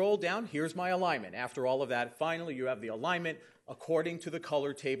I scroll down, here's my alignment. After all of that, finally, you have the alignment according to the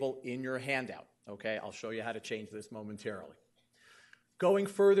color table in your handout. Okay, I'll show you how to change this momentarily. Going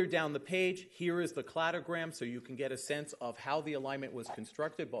further down the page, here is the cladogram, so you can get a sense of how the alignment was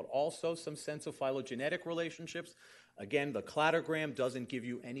constructed, but also some sense of phylogenetic relationships. Again, the cladogram doesn't give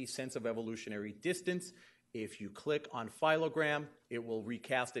you any sense of evolutionary distance. If you click on phylogram, it will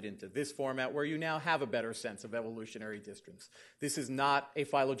recast it into this format where you now have a better sense of evolutionary distance. This is not a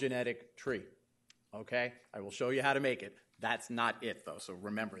phylogenetic tree, okay? I will show you how to make it. That's not it, though, so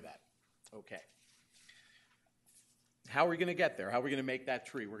remember that. Okay. How are we going to get there? How are we going to make that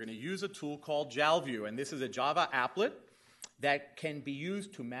tree? We're going to use a tool called JalView, and this is a Java applet that can be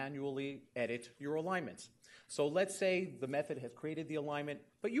used to manually edit your alignments. So let's say the method has created the alignment,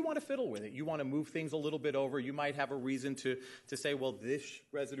 but you want to fiddle with it. You want to move things a little bit over. You might have a reason to say, well, this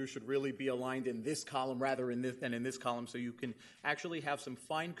residue should really be aligned in this column rather than in this column, so you can actually have some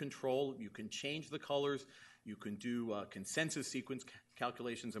fine control. You can change the colors. You can do consensus sequence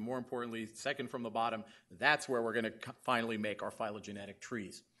calculations, and more importantly, second from the bottom, that's where we're going to finally make our phylogenetic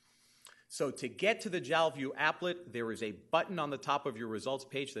trees. So to get to the JalView applet, there is a button on the top of your results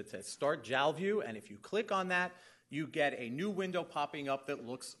page that says Start JalView, and if you click on that, you get a new window popping up that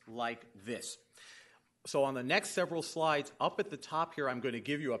looks like this. So on the next several slides, up at the top here, I'm going to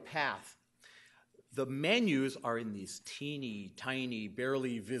give you a path. The menus are in these teeny, tiny,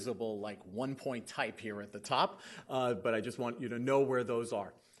 barely visible, like one-point type here at the top, but I just want you to know where those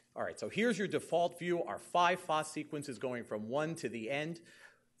are. All right, so here's your default view, our 5 phos sequences going from 1 to the end.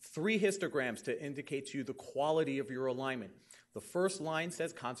 3 histograms to indicate to you the quality of your alignment. The first line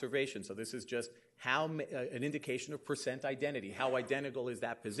says conservation, so this is just an indication of percent identity. How identical is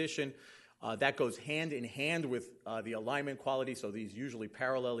that position? That goes hand in hand with the alignment quality, so these usually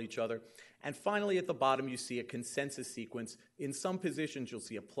parallel each other. And finally, at the bottom, you see a consensus sequence. In some positions, you'll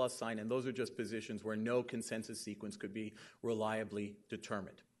see a plus sign, and those are just positions where no consensus sequence could be reliably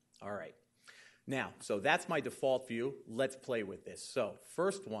determined. All right. Now, so that's my default view. Let's play with this. So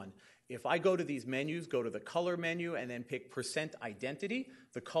first one, if I go to these menus, go to the color menu, and then pick percent identity,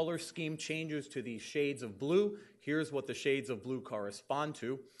 the color scheme changes to these shades of blue. Here's what the shades of blue correspond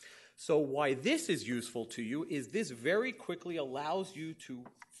to. So why this is useful to you is this very quickly allows you to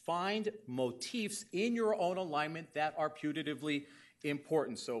find motifs in your own alignment that are putatively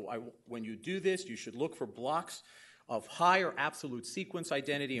important. So when you do this, you should look for blocks of high or absolute sequence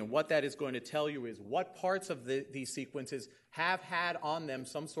identity, and what that is going to tell you is what parts of these sequences have had on them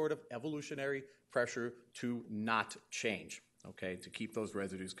some sort of evolutionary pressure to not change, okay, to keep those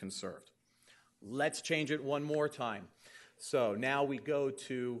residues conserved. Let's change it one more time. So now we go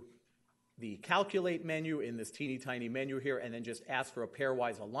to the calculate menu in this teeny tiny menu here, and then just ask for a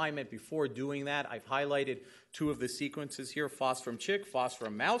pairwise alignment. Before doing that, I've highlighted 2 of the sequences here, phos from chick, phos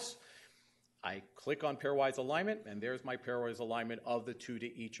from mouse. I click on pairwise alignment, and there's my pairwise alignment of the 2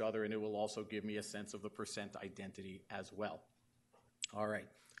 to each other, and it will also give me a sense of the percent identity as well. All right,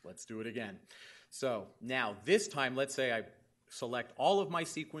 let's do it again. So now this time, let's say I select all of my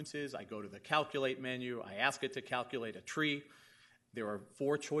sequences, I go to the calculate menu, I ask it to calculate a tree. There are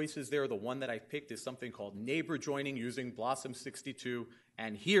 4 choices there. The one that I picked is something called neighbor joining using Blossom 62,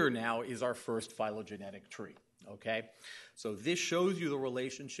 and here now is our first phylogenetic tree. Okay, so this shows you the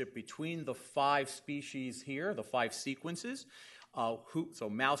relationship between the 5 species here, the 5 sequences. So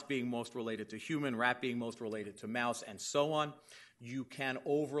mouse being most related to human, rat being most related to mouse, and so on. You can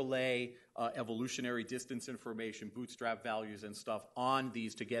overlay evolutionary distance information, bootstrap values and stuff on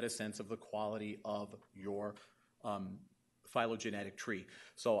these to get a sense of the quality of your phylogenetic tree.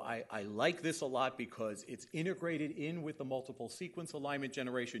 So I like this a lot because it's integrated in with the multiple sequence alignment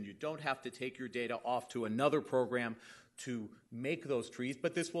generation. You don't have to take your data off to another program to make those trees,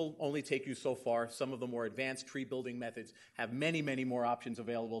 but this will only take you so far. Some of the more advanced tree building methods have many, many more options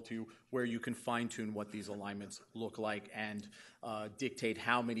available to you where you can fine-tune what these alignments look like and dictate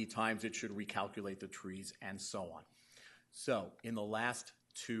how many times it should recalculate the trees and so on. So in the last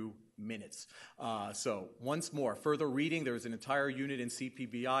 2 minutes. So once more, further reading, there's an entire unit in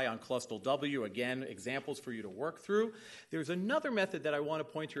CPBI on clustral W. Again, examples for you to work through. There's another method that I want to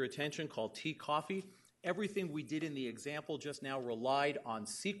point your attention called T-coffee. Everything we did in the example just now relied on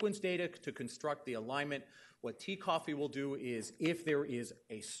sequence data to construct the alignment. What T-coffee will do is if there is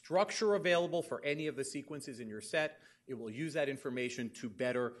a structure available for any of the sequences in your set, it will use that information to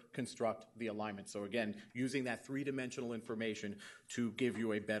better construct the alignment. So again, using that 3-dimensional information to give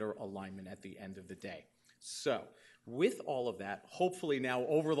you a better alignment at the end of the day. So with all of that, hopefully now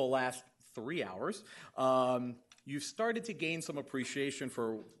over the last 3 hours, you've started to gain some appreciation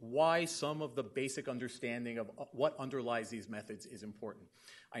for why some of the basic understanding of what underlies these methods is important.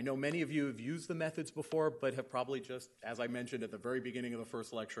 I know many of you have used the methods before, but have probably just, as I mentioned at the very beginning of the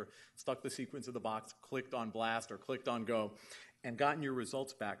first lecture, stuck the sequence in the box, clicked on blast or clicked on go, and gotten your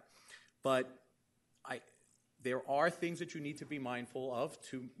results back. But there are things that you need to be mindful of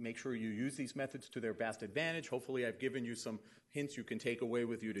to make sure you use these methods to their best advantage. Hopefully I've given you some hints you can take away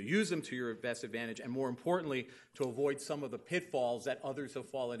with you to use them to your best advantage, and more importantly, to avoid some of the pitfalls that others have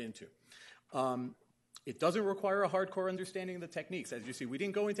fallen into. It doesn't require a hardcore understanding of the techniques. As you see, we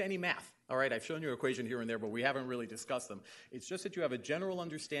didn't go into any math. All right, I've shown you an equation here and there, but we haven't really discussed them. It's just that you have a general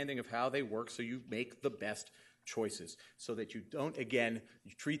understanding of how they work so you make the best choices so that you don't, again,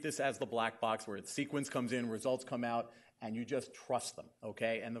 you treat this as the black box where the sequence comes in, results come out, and you just trust them,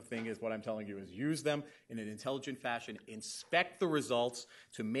 okay? And the thing is, what I'm telling you is use them in an intelligent fashion, inspect the results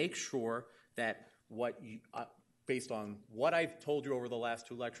to make sure that what you, based on what I've told you over the last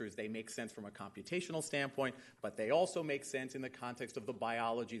 2 lectures, they make sense from a computational standpoint, but they also make sense in the context of the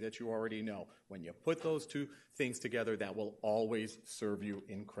biology that you already know. When you put those 2 things together, that will always serve you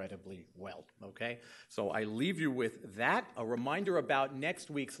incredibly well, okay? So I leave you with that. A reminder about next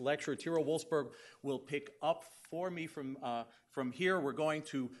week's lecture. Tira Wolfsberg will pick up for me from here. We're going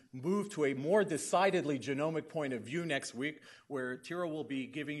to move to a more decidedly genomic point of view next week, where Tira will be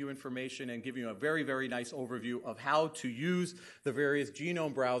giving you information and giving you a very, very nice overview of how to use the various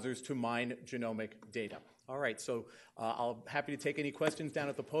genome browsers to mine genomic data. All right, so I'll be happy to take any questions down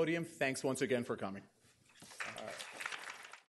at the podium. Thanks once again for coming.